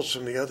other girls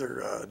from the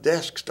other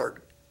desk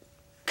started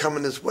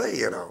coming this way,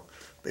 you know.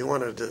 They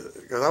wanted to,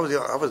 because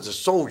I was a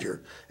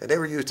soldier, and they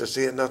were used to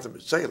seeing nothing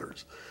but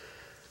sailors.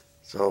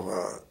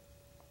 So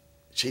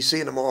she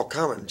seen them all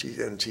coming,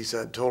 and she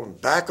said, told them,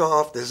 back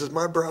off, this is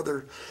my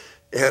brother.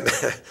 And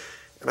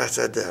and I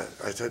said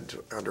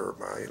under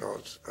my, you know,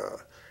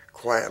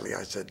 quietly,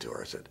 I said to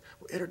her, I said,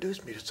 well,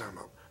 introduce me to some of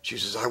them. She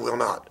says, I will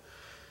not.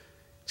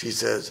 She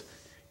says,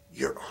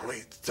 you're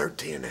only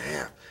 13 and a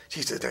half.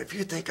 She said, if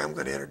you think I'm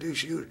going to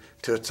introduce you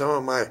to some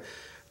of my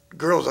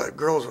girls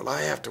that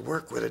I have to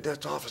work with at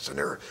this office, and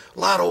they're a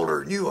lot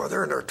older than you are,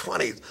 they're in their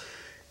 20s.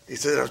 He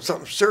said, if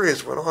something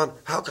serious went on,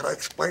 how could I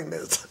explain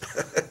this?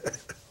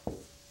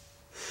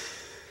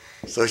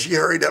 So she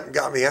hurried up and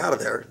got me out of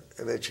there,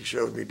 and then she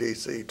showed me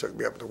D.C., took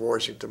me up to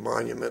Washington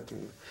Monument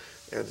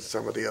and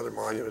some of the other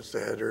monuments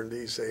they had there in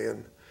D.C.,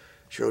 and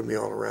showed me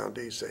all around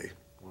D.C.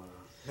 Wow.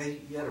 Now,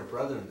 you had a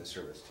brother in the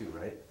service too,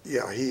 right?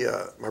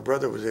 Yeah, my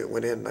brother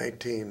went in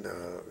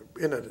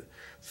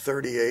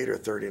 38 or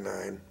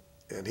 39,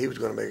 and he was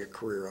going to make a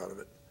career out of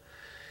it.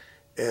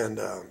 And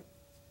in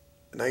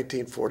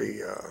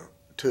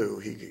 1942,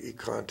 he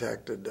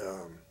contacted,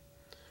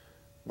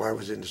 while he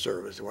was in the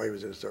service,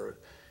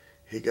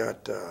 he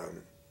got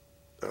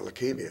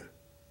leukemia,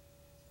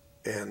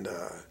 and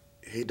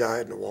he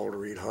died in the Walter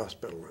Reed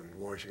Hospital in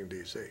Washington,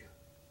 D.C.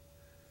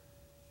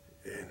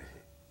 And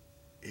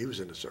he was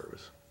in the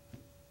service.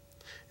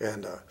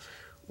 And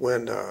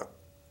when at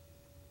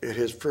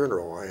his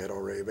funeral, I had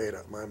already made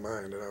up my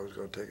mind that I was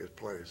going to take his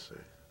place.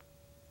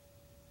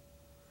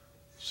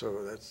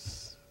 So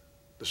that's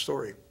the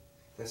story.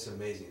 That's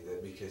amazing,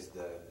 that because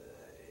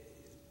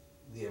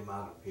the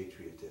amount of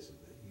patriotism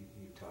that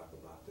you talk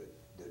about that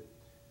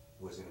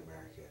was in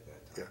America at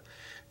that time.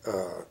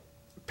 Yeah,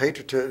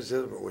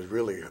 patriotism was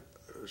really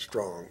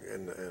strong,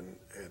 and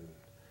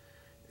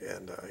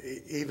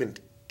even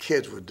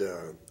kids would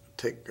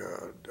take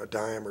a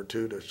dime or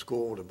two to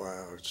school to buy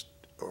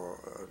a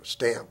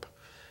stamp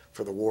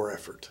for the war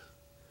effort.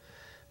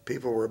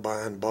 People were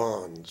buying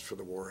bonds for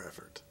the war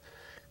effort.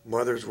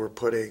 Mothers were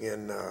putting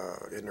in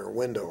their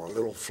window a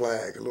little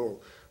flag, a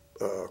little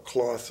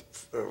cloth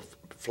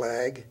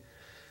flag,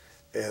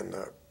 and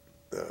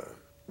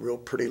real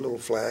pretty little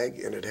flag,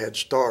 and it had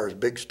stars,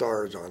 big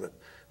stars on it.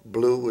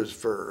 Blue was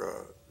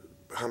for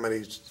how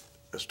many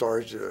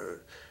stars,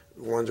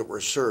 ones that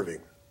were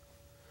serving,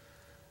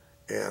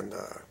 and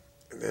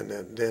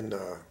then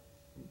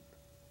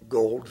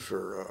gold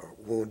for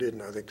wounded,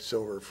 and I think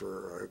silver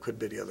for, it could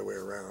be the other way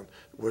around,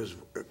 was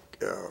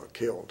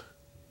killed.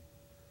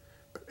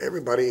 But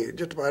everybody,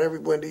 just about every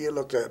window you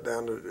looked at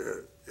down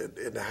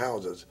in the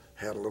houses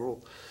had a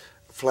little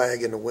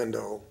flag in the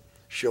window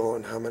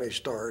showing how many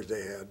stars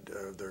they had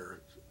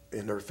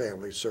in their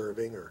family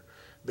serving or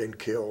been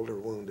killed or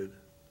wounded.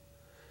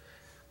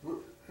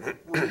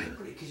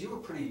 Because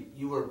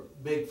you were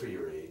big for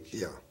your age.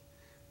 Yeah.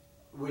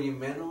 Were you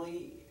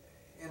mentally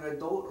an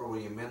adult, or were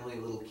you mentally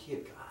a little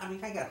kid? I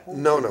mean, I got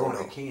home No.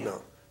 to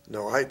camp.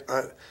 No.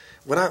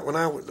 When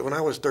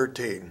I was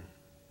 13,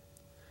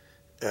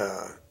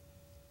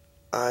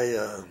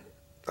 I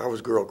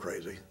was girl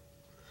crazy,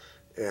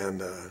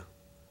 and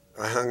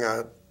I hung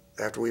out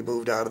after we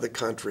moved out of the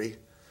country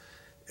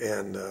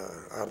and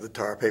out of the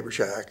tar paper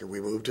shack, and we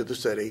moved to the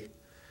city,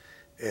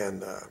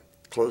 and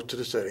close to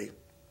the city,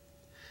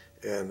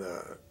 and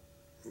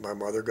my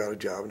mother got a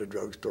job in the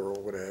drugstore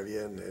or what have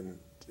you, and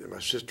my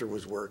sister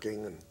was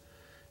working,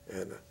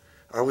 and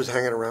I was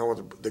hanging around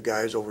with the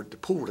guys over at the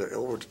pool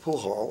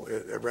hall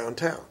around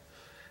town,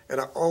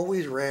 and I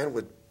always ran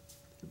with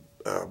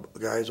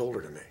guys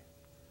older than me.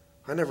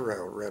 I never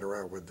ran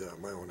around with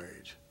my own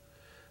age.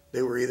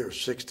 They were either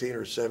 16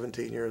 or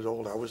 17 years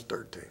old. I was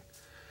 13,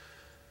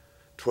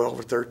 12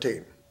 or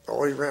 13. I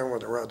always ran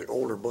around the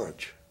older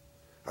bunch.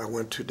 I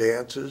went to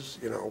dances,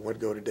 would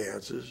go to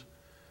dances,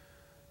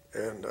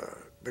 and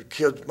but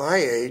kids my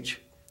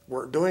age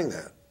weren't doing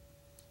that.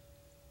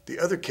 The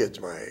other kids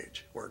my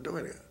age weren't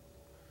doing it.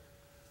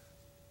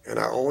 And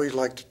I always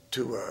liked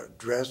to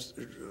dress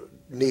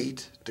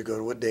neat to go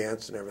to a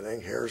dance and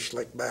everything, hair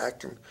slicked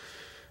back, and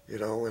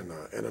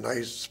and a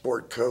nice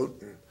sport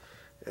coat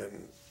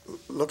and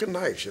looking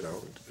nice,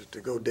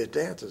 to go to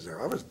dances there.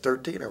 I was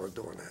 13, I was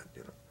doing that,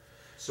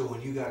 So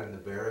when you got in the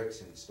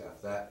barracks and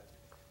stuff, that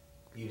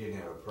you didn't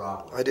have a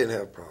problem with? I didn't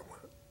have a problem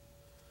with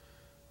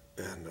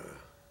it. And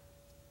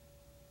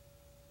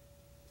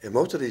And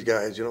most of these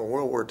guys, in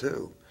World War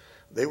II,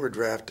 they were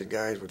drafting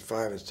guys with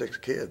 5 and 6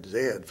 kids.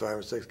 They had 5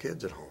 and 6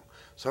 kids at home.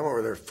 Some were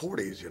in their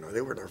 40s,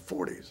 they were in their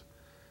 40s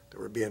that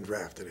were being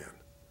drafted in.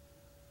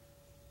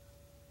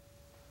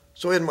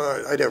 So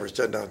I never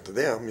said nothing to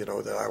them,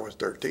 that I was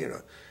 13.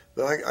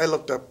 But I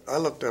looked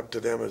up to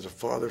them as a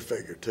father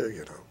figure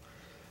too,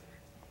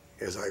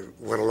 as I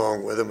went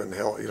along with them and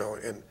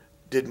and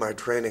did my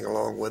training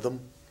along with them,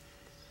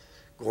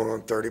 going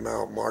on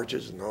 30-mile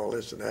marches and all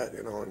this and that,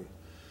 and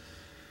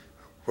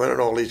running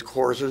all these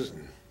courses.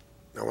 And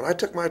now, when I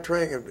took my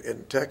training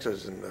in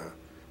Texas in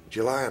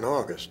July and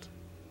August,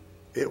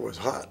 it was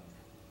hot,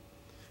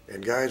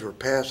 and guys were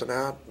passing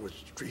out with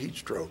heat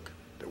stroke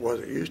that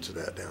wasn't used to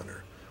that down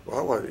there. Well,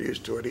 I wasn't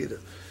used to it either,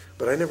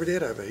 but I never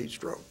did have a heat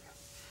stroke.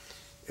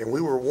 And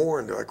we were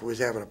warned, like we was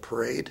having a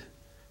parade.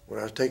 When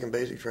I was taking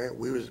basic training,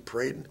 we was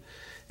parading.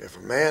 If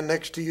a man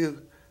next to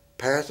you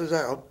passes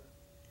out,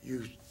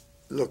 you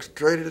look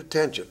straight at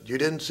attention. You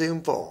didn't see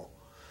him fall.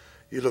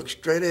 You look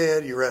straight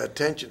ahead, you're at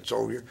attention,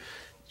 so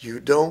you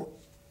don't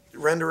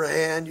render a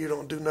hand, you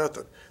don't do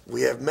nothing.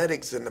 We have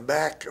medics in the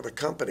back of the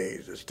company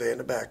that stay in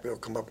the back. They'll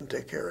come up and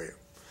take care of you.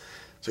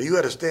 So you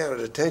had to stand at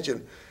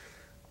attention.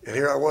 And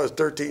here I was,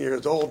 13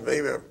 years old,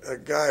 maybe a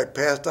guy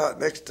passed out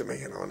next to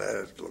me, and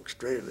I looked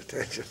straight at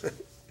attention.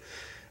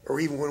 Or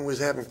even when we was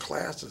having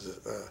classes,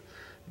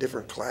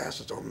 different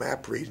classes on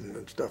map reading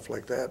and stuff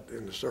like that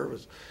in the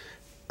service,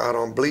 out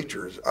on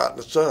bleachers, out in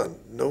the sun,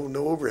 no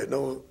overhead,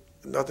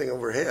 nothing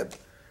overhead,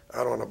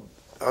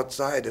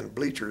 outside in the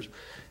bleachers,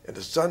 and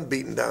the sun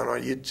beating down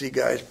on you, you'd see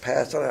guys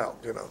passing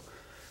out,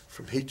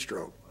 from heat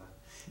stroke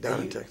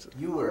down in Texas.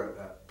 You were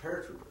a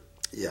paratrooper.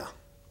 Yeah.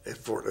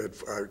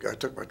 I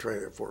took my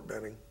training at Fort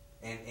Benning.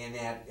 And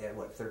at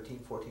what, 13,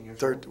 14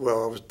 years old?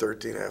 Well, I was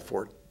 13 I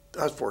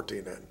was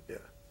 14 then, yeah.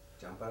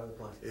 Jump out of the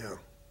plane? Yeah.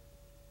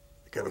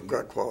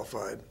 Got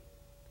qualified.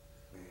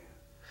 Man.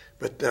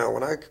 But now,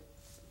 when I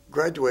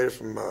graduated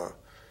from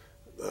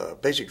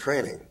basic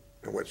training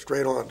and went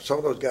straight on, some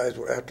of those guys,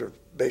 after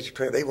basic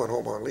training, they went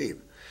home on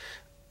leave.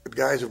 The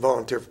guys who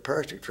volunteered for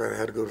parachute training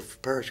had to go to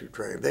parachute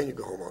training, then you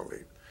go home on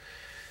leave.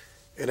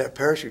 And that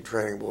parachute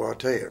training, boy, I'll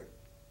tell you,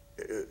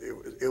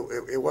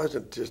 it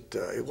wasn't just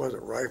it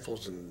wasn't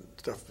rifles and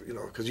stuff,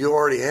 because you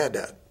already had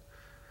that.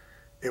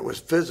 It was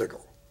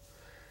physical,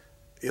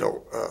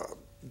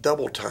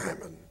 double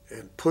time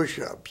and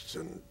push-ups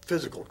and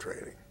physical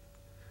training.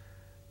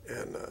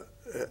 And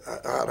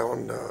out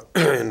on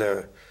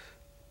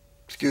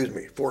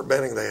Fort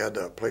Benning, they had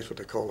a place what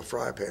they call the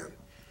fry pan.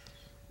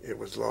 It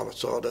was a lot of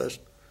sawdust,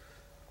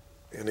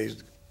 and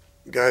these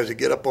guys would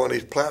get up on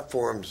these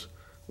platforms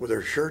with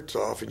their shirts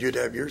off, and you'd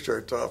have your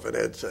shirts off, and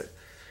they'd say,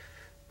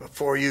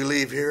 "Before you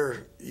leave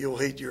here, you'll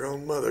hate your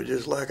own mother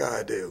just like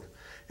I do."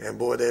 And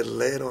boy, they'd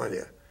lay it on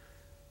you.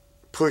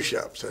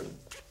 Push-ups and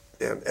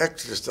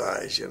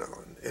exercise,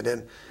 and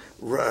then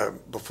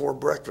before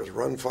breakfast,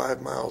 run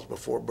 5 miles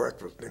before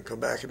breakfast, then come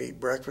back and eat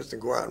breakfast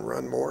and go out and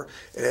run more,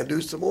 and then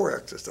do some more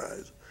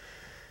exercise.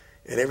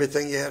 And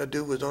everything you had to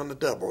do was on the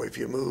double. If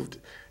you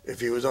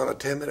was on a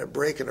 10-minute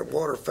break and a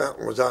water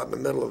fountain was out in the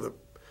middle of the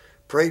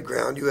parade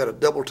ground, you had a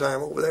double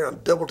time over there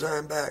and double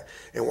time back,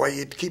 and while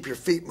you'd keep your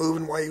feet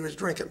moving while you was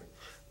drinking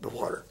the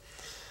water.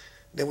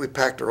 Then we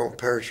packed our own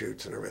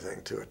parachutes and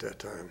everything too at that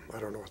time. I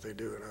don't know what they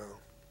do now.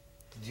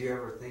 Did you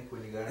ever think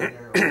when you got in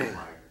there, oh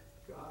my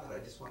God, I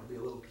just want to be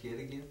a little kid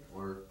again?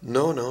 Or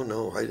No.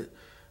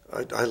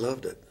 I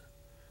loved it.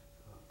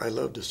 I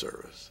loved the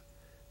service.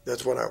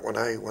 That's when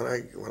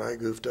I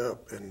goofed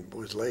up and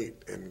was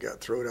late and got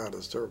thrown out of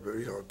the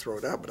service.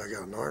 Thrown out, but I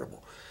got an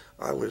honorable.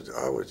 I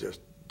was just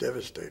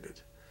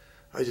devastated.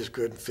 I just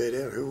couldn't fit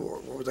in.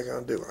 What was I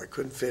going to do? I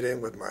couldn't fit in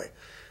with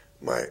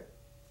my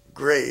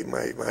grade,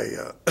 my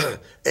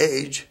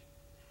age.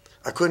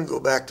 I couldn't go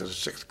back to the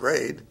 6th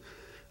grade.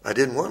 I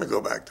didn't want to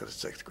go back to the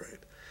 6th grade.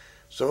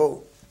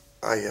 So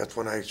that's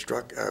when I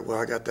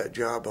I got that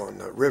job on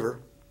the river,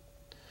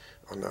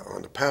 on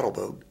the paddle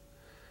boat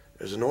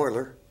as an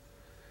oiler.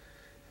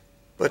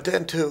 But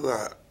then too,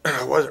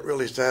 I wasn't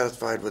really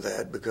satisfied with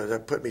that because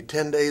that put me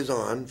 10 days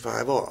on,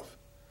 5 off.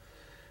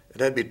 And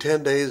that'd be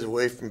 10 days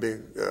away from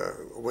being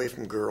away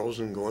from girls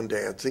and going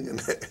dancing,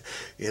 and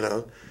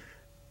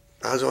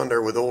I was on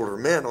there with older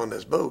men on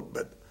this boat,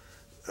 but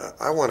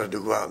I wanted to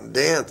go out and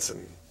dance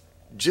and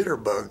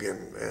jitterbug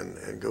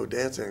and go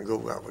dancing and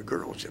go out with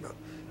girls.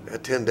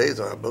 That 10 days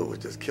on a boat was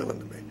just killing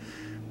to me.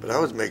 But I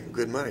was making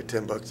good money.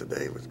 $10 a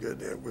day was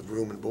good with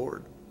room and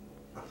board.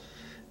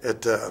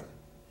 It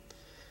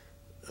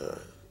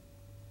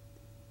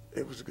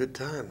was a good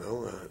time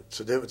though.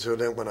 So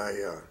then when I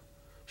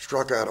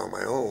struck out on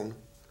my own,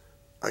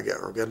 I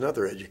got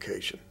another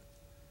education.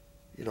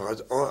 I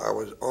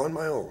was on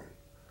my own.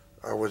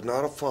 I was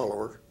not a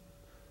follower.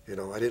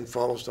 I didn't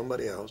follow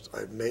somebody else.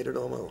 I made it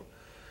on my own.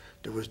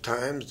 There was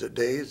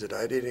days that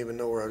I didn't even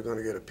know where I was going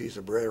to get a piece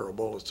of bread or a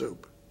bowl of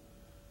soup.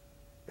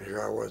 And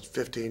here I was,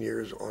 15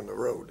 years on the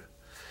road,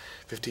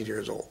 15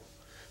 years old.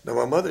 Now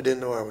my mother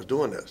didn't know I was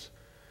doing this.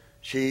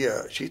 She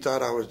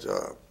thought I was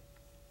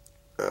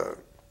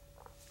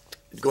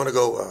going to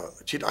go.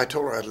 I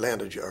told her I'd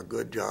landed a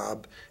good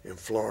job in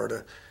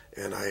Florida,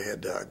 and I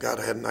had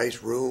had a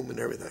nice room and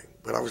everything.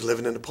 But I was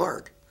living in the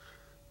park,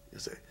 you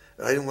see.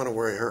 And I didn't want to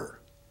worry her.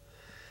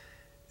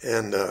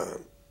 And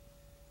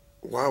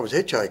while I was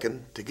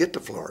hitchhiking to get to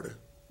Florida,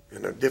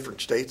 in the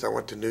different states, I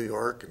went to New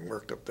York and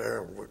worked up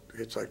there and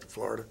hitchhiked to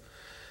Florida.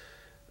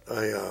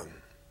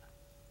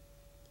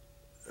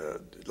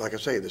 Like I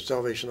say, the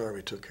Salvation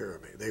Army took care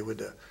of me. They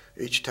would,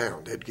 each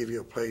town, they'd give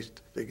you a place,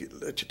 they'd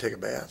let you take a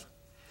bath,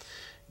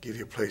 give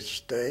you a place to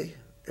stay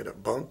in a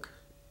bunk,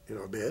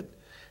 a bed.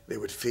 They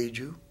would feed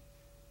you,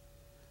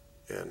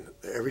 and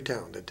every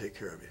town they'd take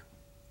care of you.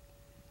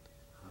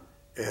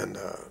 And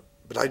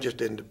but I just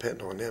didn't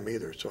depend on them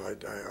either, so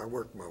I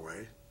worked my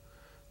way,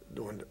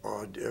 doing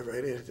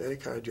any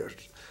kind of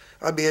justice.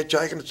 I'd be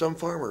hitchhiking and some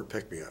farmer would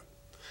pick me up,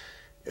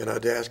 and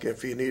I'd ask him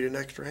if he needed an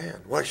extra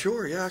hand. Why,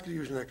 sure, yeah, I could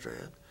use an extra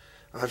hand.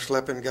 I've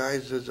slept in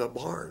guys'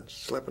 barns,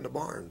 slept in the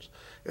barns,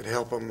 and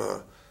help them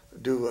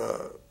do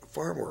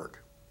farm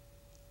work.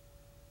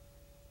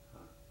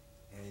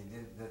 And you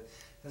did that.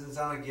 Doesn't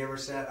sound like you ever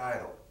sat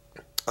idle.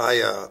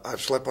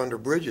 I've slept under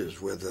bridges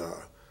with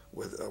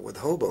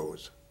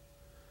hobos.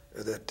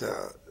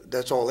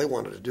 That's all they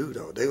wanted to do,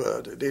 though. They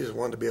just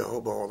wanted to be a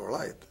hobo all their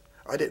life.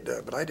 I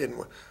didn't, but I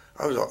didn't.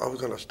 I was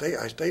going to stay.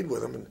 I stayed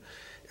with them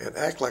and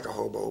act like a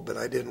hobo, but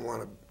I didn't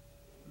want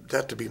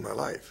that to be my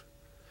life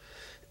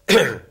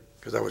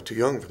because I was too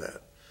young for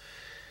that.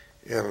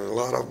 And a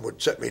lot of them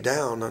would set me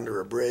down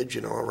under a bridge,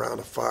 around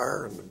a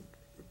fire and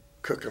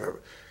cooking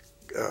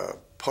a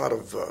pot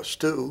of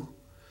stew.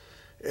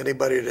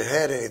 Anybody that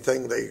had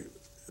anything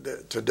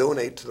to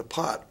donate to the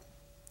pot,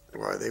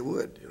 why they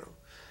would,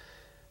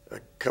 a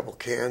couple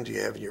cans you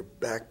have in your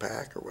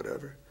backpack or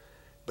whatever.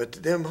 But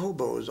them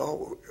hobos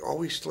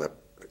always slept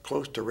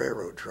close to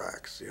railroad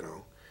tracks,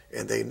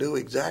 and they knew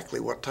exactly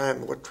what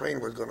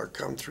train was going to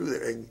come through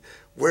there and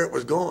where it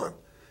was going.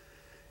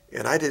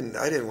 And I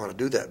didn't want to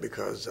do that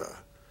because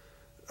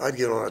I'd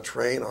get on a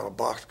train, on a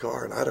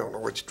boxcar, and I don't know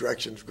which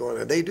direction it's going.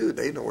 And they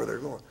know where they're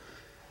going.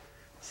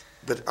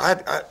 But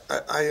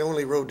I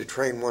only rode the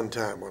train one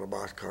time on a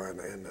boxcar,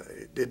 and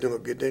it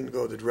didn't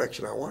go the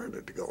direction I wanted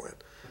it to go in.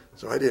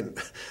 So I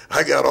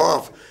got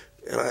off,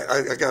 and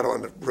I got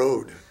on the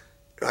road.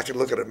 I could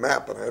look at a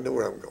map, and I knew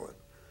where I'm going.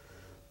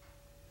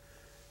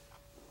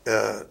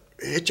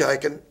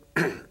 Hitchhiking,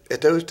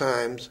 at those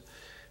times,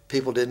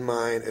 people didn't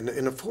mind.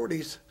 In the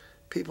 40s,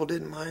 people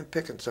didn't mind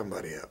picking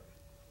somebody up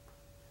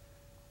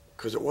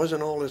because it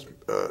wasn't all this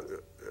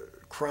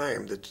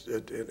crime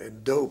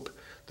and dope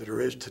that there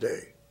is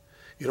today.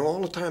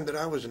 All the time that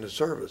I was in the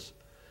service,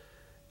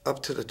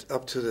 up to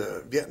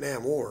the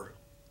Vietnam War,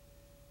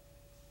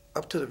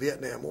 I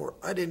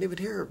didn't even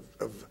hear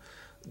of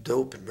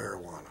dope and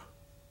marijuana.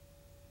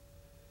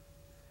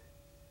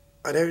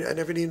 I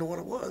never even knew what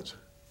it was,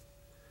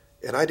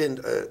 and I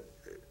didn't.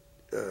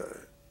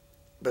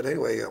 But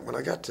anyway, when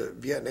I got to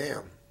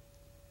Vietnam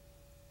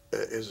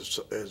as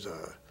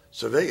a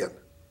civilian,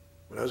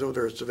 when I was over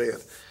there as a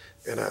civilian,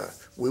 and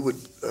we would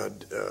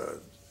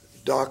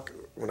dock.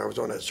 When I was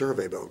on that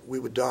survey boat, we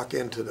would dock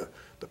into the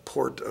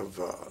port of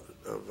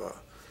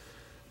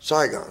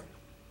Saigon.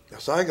 Now,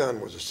 Saigon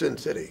was a sin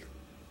city,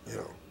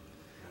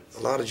 A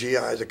lot of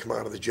GIs that come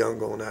out of the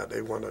jungle and that,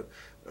 they wanted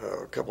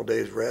a couple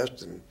days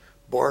rest, and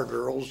bar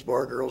girls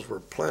were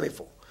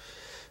plentiful.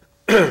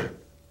 But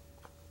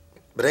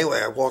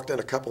anyway, I walked in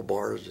a couple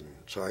bars in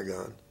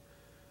Saigon.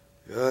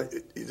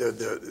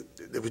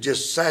 It was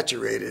just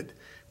saturated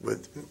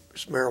with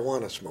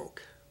marijuana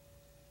smoke.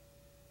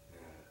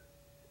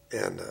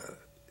 And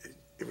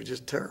it was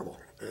just terrible.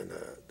 And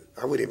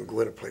I wouldn't even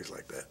go in a place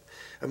like that.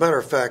 As a matter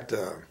of fact,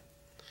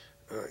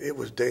 it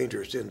was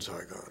dangerous in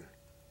Saigon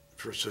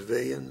for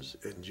civilians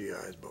and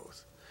GIs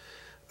both.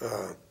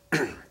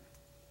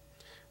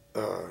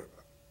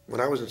 When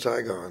I was in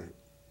Saigon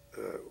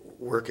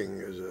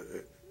working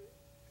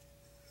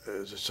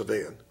as a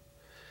civilian,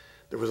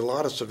 there was a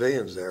lot of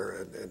civilians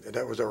there, and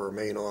that was our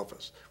main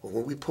office. Well,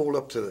 when we pulled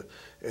up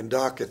and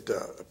dock at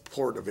the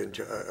port of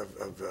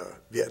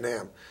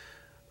Vietnam,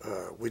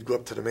 we'd go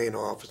up to the main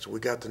office. We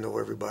got to know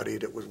everybody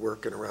that was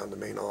working around the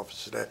main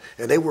office,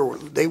 and they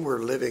were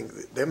living.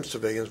 Them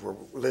civilians were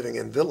living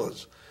in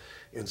villas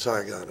in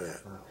Saigon, and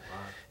that. Oh, wow.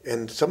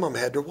 And some of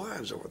them had their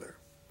wives over there.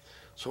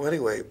 So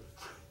anyway,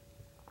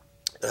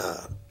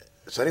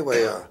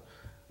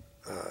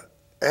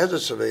 as a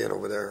civilian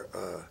over there,